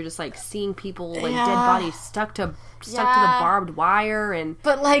points. Where you're just like seeing people like dead bodies stuck to the barbed wire and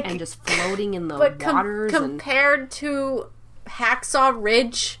just floating in the waters. Compared to Hacksaw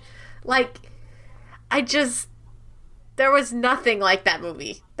Ridge, like there was nothing like that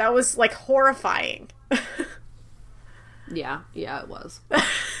movie. That was like horrifying. Yeah, it was.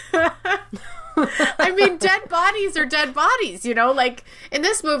 I mean, dead bodies are dead bodies, you know? Like, in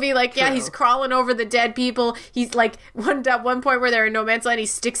this movie, like, True. Yeah, he's crawling over the dead people. He's, like, at one point where they're in no man's land, he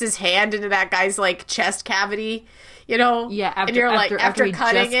sticks his hand into that guy's, like, chest cavity, you know? Yeah, after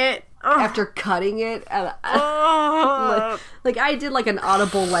cutting it. After cutting it, like I did like an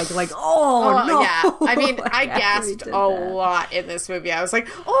audible like no. Yeah, I mean I gasped a lot in this movie. I was like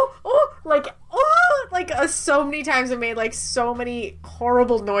so many times I made like so many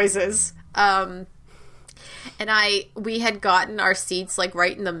horrible noises. And we had gotten our seats like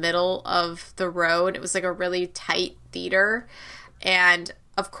right in the middle of the road. It was like a really tight theater, and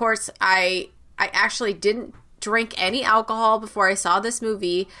of course I actually didn't drink any alcohol before I saw this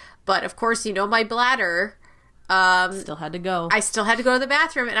movie. But, of course, you know my bladder. Still had to go. I still had to go to the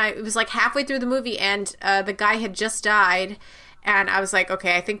bathroom. And it was like halfway through the movie. And the guy had just died. And I was like,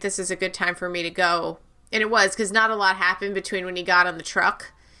 okay, I think this is a good time for me to go. And it was, because not a lot happened between when he got on the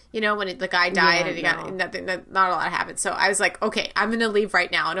truck. You know, when the guy died and he got nothing. Not a lot happened. So I was like, okay, I'm going to leave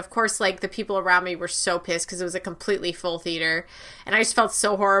right now. And, of course, like, the people around me were so pissed because it was a completely full theater. And I just felt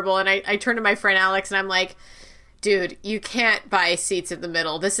so horrible. And I turned to my friend Alex and I'm like, dude, you can't buy seats in the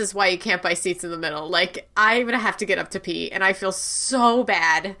middle. This is why you can't buy seats in the middle. Like, I'm going to have to get up to pee, and I feel so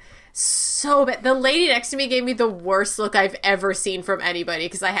bad. So bad. The lady next to me gave me the worst look I've ever seen from anybody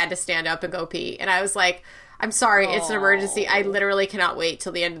because I had to stand up and go pee. And I was like, I'm sorry, it's an emergency. I literally cannot wait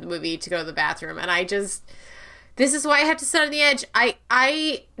till the end of the movie to go to the bathroom. And this is why I have to sit on the edge.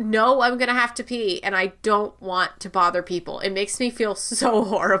 I know I'm going to have to pee, and I don't want to bother people. It makes me feel so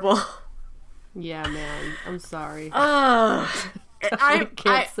horrible. Yeah, man. I'm sorry. I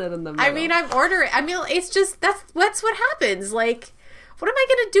can't sit in the middle. I mean, I'm ordering. I mean, it's just that's what happens. Like, what am I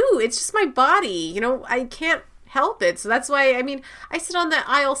gonna do? It's just my body. You know, I can't help it. So that's why. I mean, I sit on the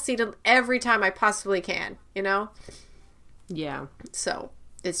aisle seat every time I possibly can. You know. Yeah. So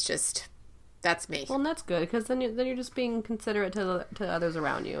it's just that's me. Well, and that's good because then you're just being considerate to others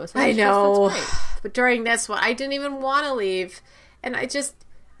around you. So I know. That's great. But during this one, I didn't even want to leave, and I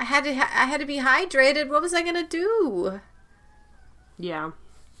had to be hydrated. What was I gonna do? Yeah.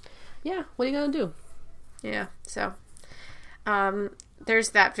 What are you gonna do? Yeah. So, there's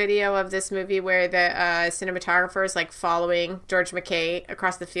that video of this movie where the cinematographer is like following George McKay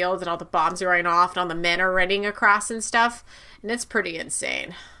across the field, and all the bombs are going off, and all the men are running across and stuff, and it's pretty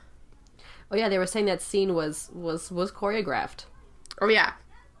insane. Oh yeah, they were saying that scene was choreographed. Oh yeah.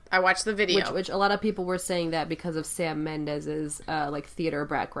 I watched the video. Which a lot of people were saying that because of Sam Mendes's like theater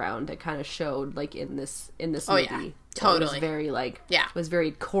background, it kind of showed like in this movie. Oh yeah, totally. It was very it was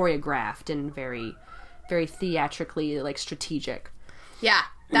very choreographed and very, very theatrically like strategic. Yeah,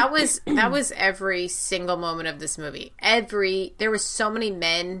 that was every single moment of this movie. There was so many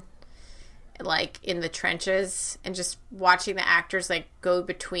men like in the trenches, and just watching the actors like go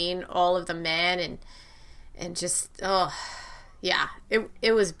between all of the men and just yeah,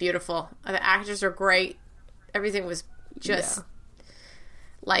 it was beautiful. The actors are great. Everything was just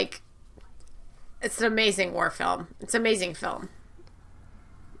like, it's an amazing war film. It's an amazing film.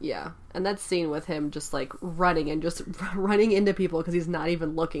 Yeah, and that scene with him just like running into people because he's not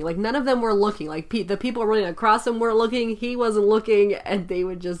even looking. Like none of them were looking. Like the people running across him weren't looking. He wasn't looking, and they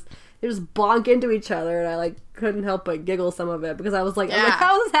just bonk into each other, and I like couldn't help but giggle some of it because I was like,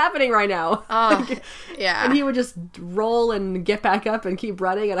 how is this happening right now? Yeah. And he would just roll and get back up and keep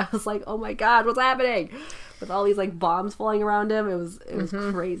running, and I was like, oh my god, what's happening? With all these like bombs flying around him, it was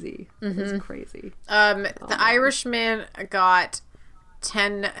crazy. It was crazy. The Irishman got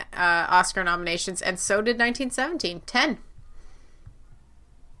 10 Oscar nominations, and so did 1917. 10.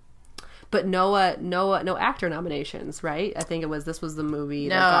 But no actor nominations, right? I think this was the movie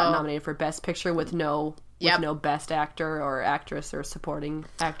that got nominated for Best Picture with no Best Actor or Actress or Supporting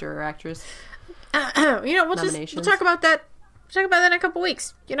Actor or Actress. We'll talk about that. We'll talk about that in a couple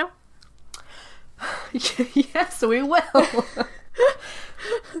weeks. You know. Yes, we will.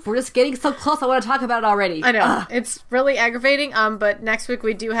 We're just getting so close. I want to talk about it already. I know. It's really aggravating. But next week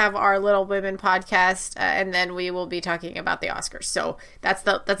we do have our Little Women podcast, and then we will be talking about the Oscars. So that's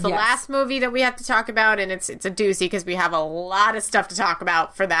the last movie that we have to talk about, and it's a doozy because we have a lot of stuff to talk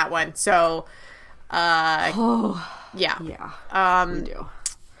about for that one. So Yeah. We do.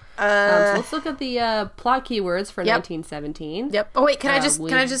 So let's look at the plot keywords for 1917. Yep. Oh wait, can I just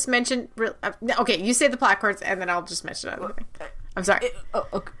mention? Okay, you say the plot keywords, and then I'll just mention other thing. I'm sorry.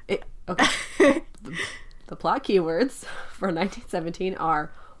 Okay. The plot keywords for 1917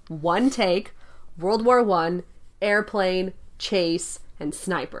 are one take, World War I, airplane, chase, and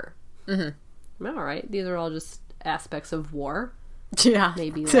sniper. Mm-hmm. All right, these are all just aspects of war. Yeah,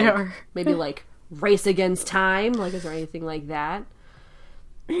 maybe they are. Maybe like race against time. Like, is there anything like that?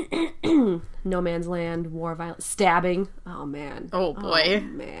 No Man's Land, war, violence, stabbing. Oh man. Oh boy. Oh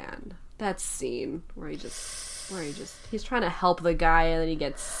man. That scene where he's trying to help the guy and then he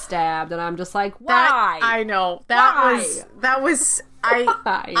gets stabbed and I'm just like, why? I know. Why?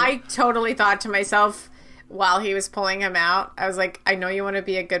 I totally thought to myself while he was pulling him out, I was like, I know you want to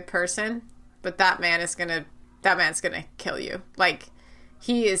be a good person, but that man's gonna kill you. Like,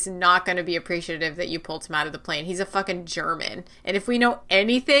 he is not going to be appreciative that you pulled him out of the plane. He's a fucking German. And if we know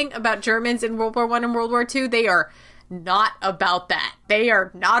anything about Germans in World War I and World War II, they are not about that. They are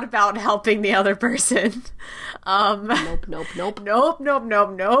not about helping the other person. Nope.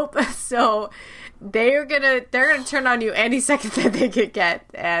 So they're gonna turn on you any second that they could get.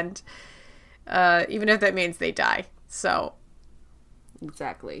 And even if that means they die. So.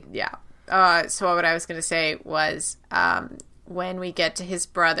 Exactly. Yeah. So what I was going to say was, when we get to his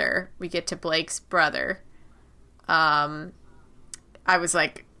brother, we get to Blake's brother. I was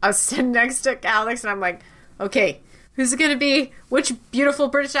sitting next to Alex, and I'm like, okay, who's it going to be? Which beautiful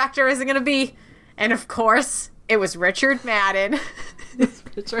British actor is it going to be? And of course, it was Richard Madden.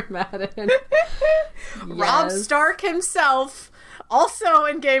 Richard Madden. Rob Stark himself, also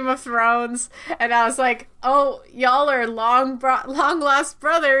in Game of Thrones. And I was like, oh, y'all are long lost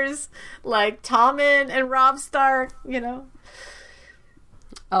brothers, like Tommen and Rob Stark, you know.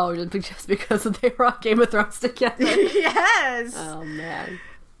 Oh, just because they were on Game of Thrones together. Yes. Oh, man.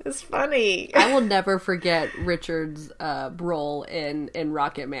 It's funny. I will never forget Richard's role in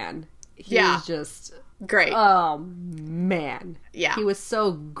Rocket Man. He was just... great. Oh, man. Yeah. He was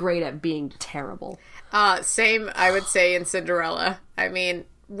so great at being terrible. Same, I would say, in Cinderella. I mean,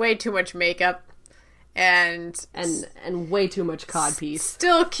 way too much makeup. And way too much codpiece.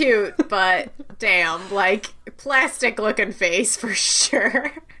 Still cute, but damn, like, plastic-looking face for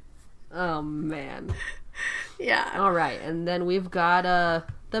sure. Oh, man. Yeah. All right, and then we've got the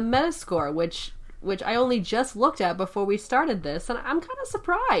Metascore, which I only just looked at before we started this, and I'm kind of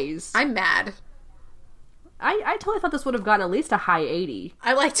surprised. I'm mad. I totally thought this would have gotten at least a high 80.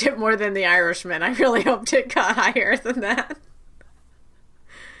 I liked it more than The Irishman. I really hoped it got higher than that.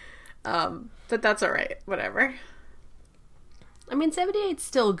 But that's alright. Whatever. I mean, 78's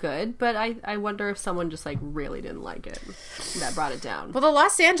still good, but I wonder if someone just, like, really didn't like it. That brought it down. Well, the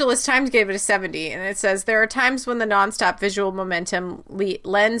Los Angeles Times gave it a 70, and it says, there are times when the nonstop visual momentum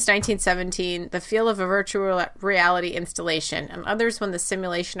lends 1917 the feel of a virtual reality installation, and others when the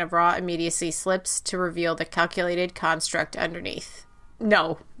simulation of raw immediacy slips to reveal the calculated construct underneath.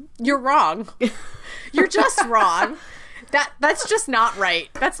 No, you're wrong. You're just wrong. That's just not right.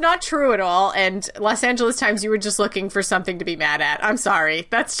 That's not true at all. And Los Angeles Times, you were just looking for something to be mad at. I'm sorry.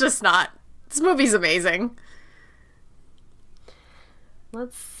 That's just not... This movie's amazing.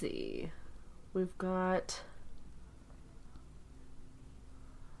 Let's see. We've got...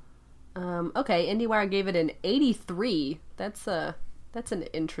 okay, IndieWire gave it an 83. That's an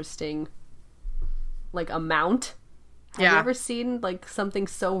interesting, like, amount. Yeah. Have you ever seen, like, something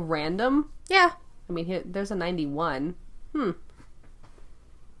so random? Yeah. I mean, there's a 91. Why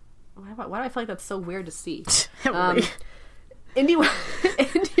do I feel like that's so weird to see?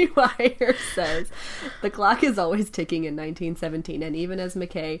 IndieWire says, the clock is always ticking in 1917, and even as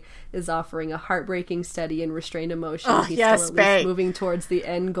McKay is offering a heartbreaking study in restrained emotion, he's still at least moving towards the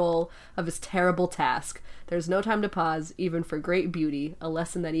end goal of his terrible task. There's no time to pause, even for great beauty, a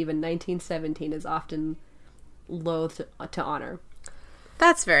lesson that even 1917 is often loath to honor.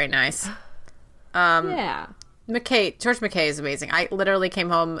 That's very nice. Yeah. George McKay is amazing. I literally came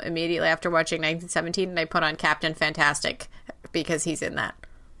home immediately after watching 1917 and I put on Captain Fantastic because he's in that.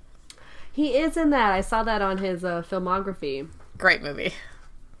 He is in that. I saw that on his filmography. Great movie.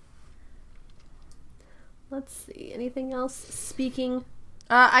 Let's see. Anything else speaking?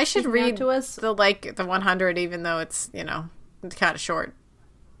 I should read to us? the 100, even though it's, it's kind of short.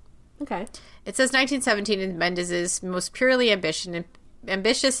 Okay. It says 1917 is Mendes's most purely ambitious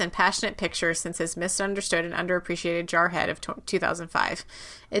and passionate picture since his misunderstood and underappreciated Jarhead of 2005.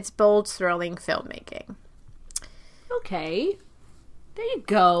 It's bold, thrilling filmmaking. Okay. There you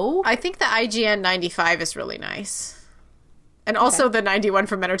go. I think the IGN 95 is really nice. And also the 91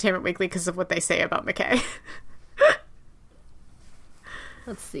 from Entertainment Weekly because of what they say about McKay.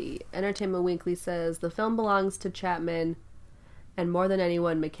 Let's see. Entertainment Weekly says the film belongs to Chapman and more than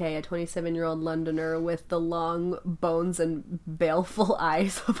anyone, McKay, a 27-year-old Londoner with the long bones and baleful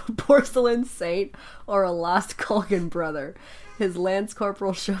eyes of a porcelain saint or a lost Culkin brother. His Lance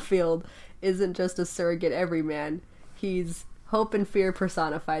Corporal Sheffield isn't just a surrogate everyman. He's hope and fear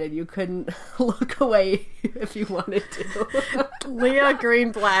personified, and you couldn't look away if you wanted to. Leah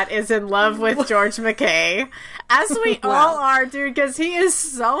Greenblatt is in love with George McKay, as we all are, dude, because he is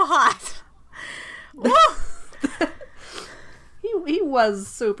so hot. He was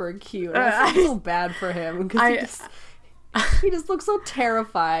super cute. I feel so bad for him because he just looks so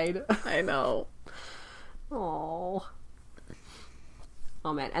terrified. I know. Oh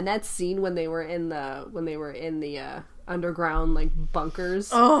man, and that scene when they were in the underground like bunkers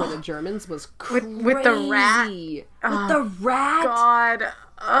for the Germans was crazy. With the rat. With the rat. God.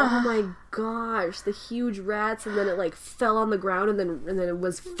 Oh my gosh, the huge rats, and then it like fell on the ground, and then it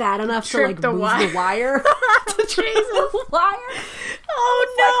was fat enough to like move the wire. To Jesus. The wire.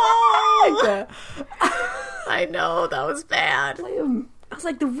 Oh no! I know, that was bad. I was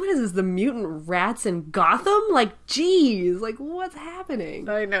like, what is this? The mutant rats in Gotham? Like, geez, like what's happening?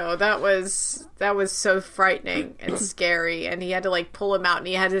 I know, that was so frightening and scary, and he had to like pull him out, and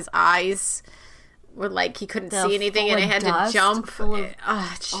he had his eyes were like he couldn't see anything, and he had to jump.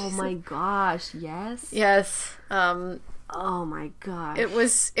 Oh my gosh, yes. Oh my gosh. It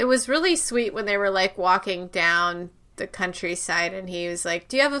was really sweet when they were like walking down the countryside, and he was like,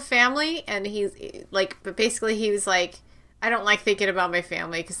 "Do you have a family?" And he's like, but basically he was like, "I don't like thinking about my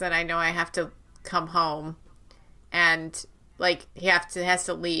family because then I know I have to come home," and like he has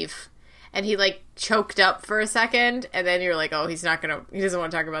to leave. And he, like, choked up for a second, and then you're like, oh, he doesn't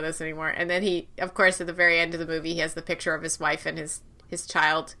want to talk about this anymore. And then he, of course, at the very end of the movie, he has the picture of his wife and his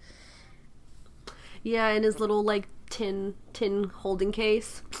child. Yeah, in his little, like, tin holding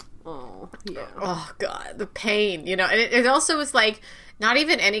case. Oh, yeah. Oh, God, the pain, you know. And it also was, like, not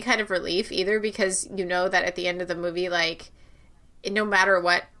even any kind of relief either, because you know that at the end of the movie, like, no matter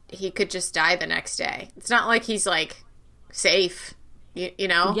what, he could just die the next day. It's not like he's, like, safe. You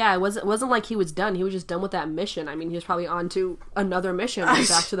know? Yeah, it wasn't like he was done. He was just done with that mission. I mean, he was probably on to another mission,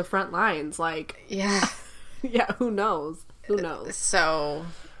 back to the front lines. Like, yeah. Yeah, who knows? So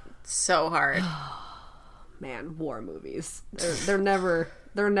hard. Man, war movies. They're never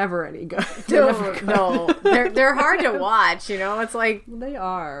any good. No. They're hard to watch, you know? It's like... They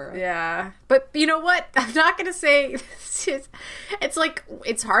are. Yeah. But you know what? I'm not going to say... It's like,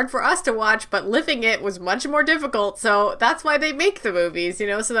 it's hard for us to watch, but living it was much more difficult, so that's why they make the movies, you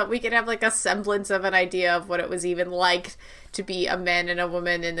know? So that we can have, like, a semblance of an idea of what it was even like to be a man and a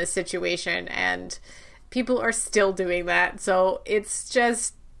woman in this situation, and people are still doing that. So it's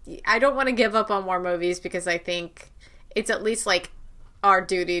just... I don't want to give up on more movies because I think it's at least, like, our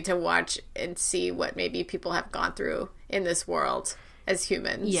duty to watch and see what maybe people have gone through in this world as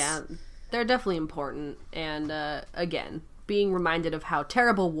humans. Yeah, they're definitely important. And, again, being reminded of how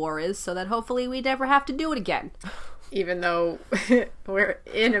terrible war is so that hopefully we never have to do it again. Even though we're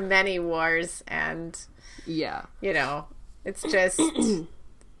in many wars and... Yeah. You know, it's just...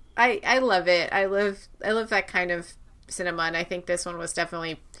 I love it. I love that kind of cinema, and I think this one was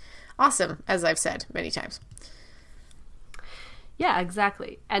definitely awesome, as I've said many times. Yeah,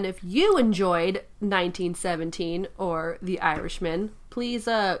 exactly. And if you enjoyed 1917 or The Irishman, please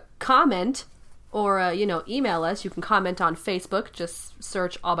comment or email us. You can comment on Facebook. Just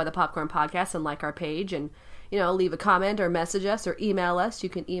search All by the Popcorn Podcast and like our page, and leave a comment or message us or email us. You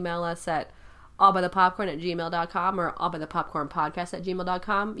can email us at allbythepopcorn@gmail.com or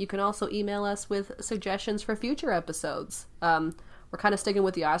allbythepopcornpodcast@gmail.com. You can also email us with suggestions for future episodes. We're kind of sticking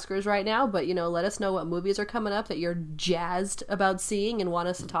with the Oscars right now, but, let us know what movies are coming up that you're jazzed about seeing and want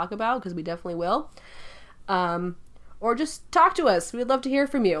us to talk about, because we definitely will. Or just talk to us. We'd love to hear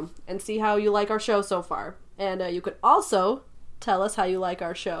from you and see how you like our show so far. And you could also tell us how you like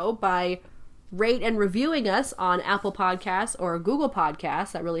our show by rate and reviewing us on Apple Podcasts or Google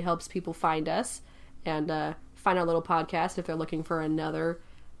Podcasts. That really helps people find us and find our little podcast if they're looking for another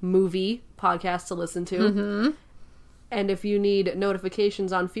movie podcast to listen to. Mm-hmm. And if you need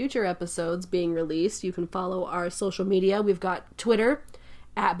notifications on future episodes being released, you can follow our social media. We've got Twitter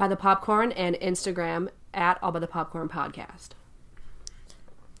 @ByThePopcorn and Instagram @AllByThePopcornPodcast.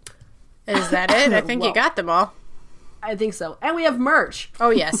 Is that it? I think you got them all. I think so. And we have merch.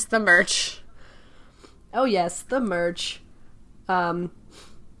 Oh, yes, the merch. Oh, yes, the merch.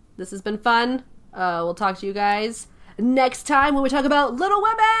 This has been fun. We'll talk to you guys next time when we talk about Little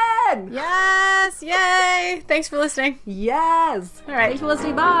Women! Yes! Yay! Thanks for listening. Yes! All right. Thanks for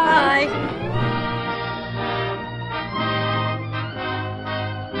listening. Bye! Bye!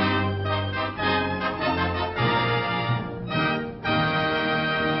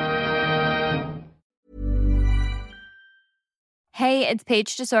 Hey, it's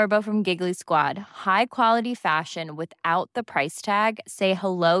Paige DeSorbo from Giggly Squad. High quality fashion without the price tag. Say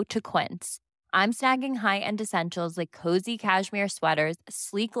hello to Quince. I'm snagging high-end essentials like cozy cashmere sweaters,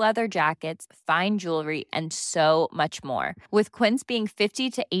 sleek leather jackets, fine jewelry, and so much more. With Quince being 50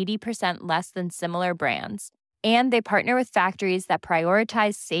 to 80% less than similar brands. And they partner with factories that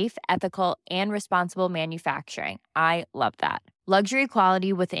prioritize safe, ethical, and responsible manufacturing. I love that. Luxury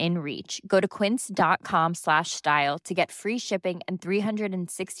quality within reach. Go to quince.com/style to get free shipping and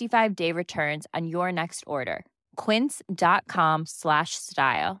 365-day returns on your next order.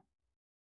 Quince.com/style.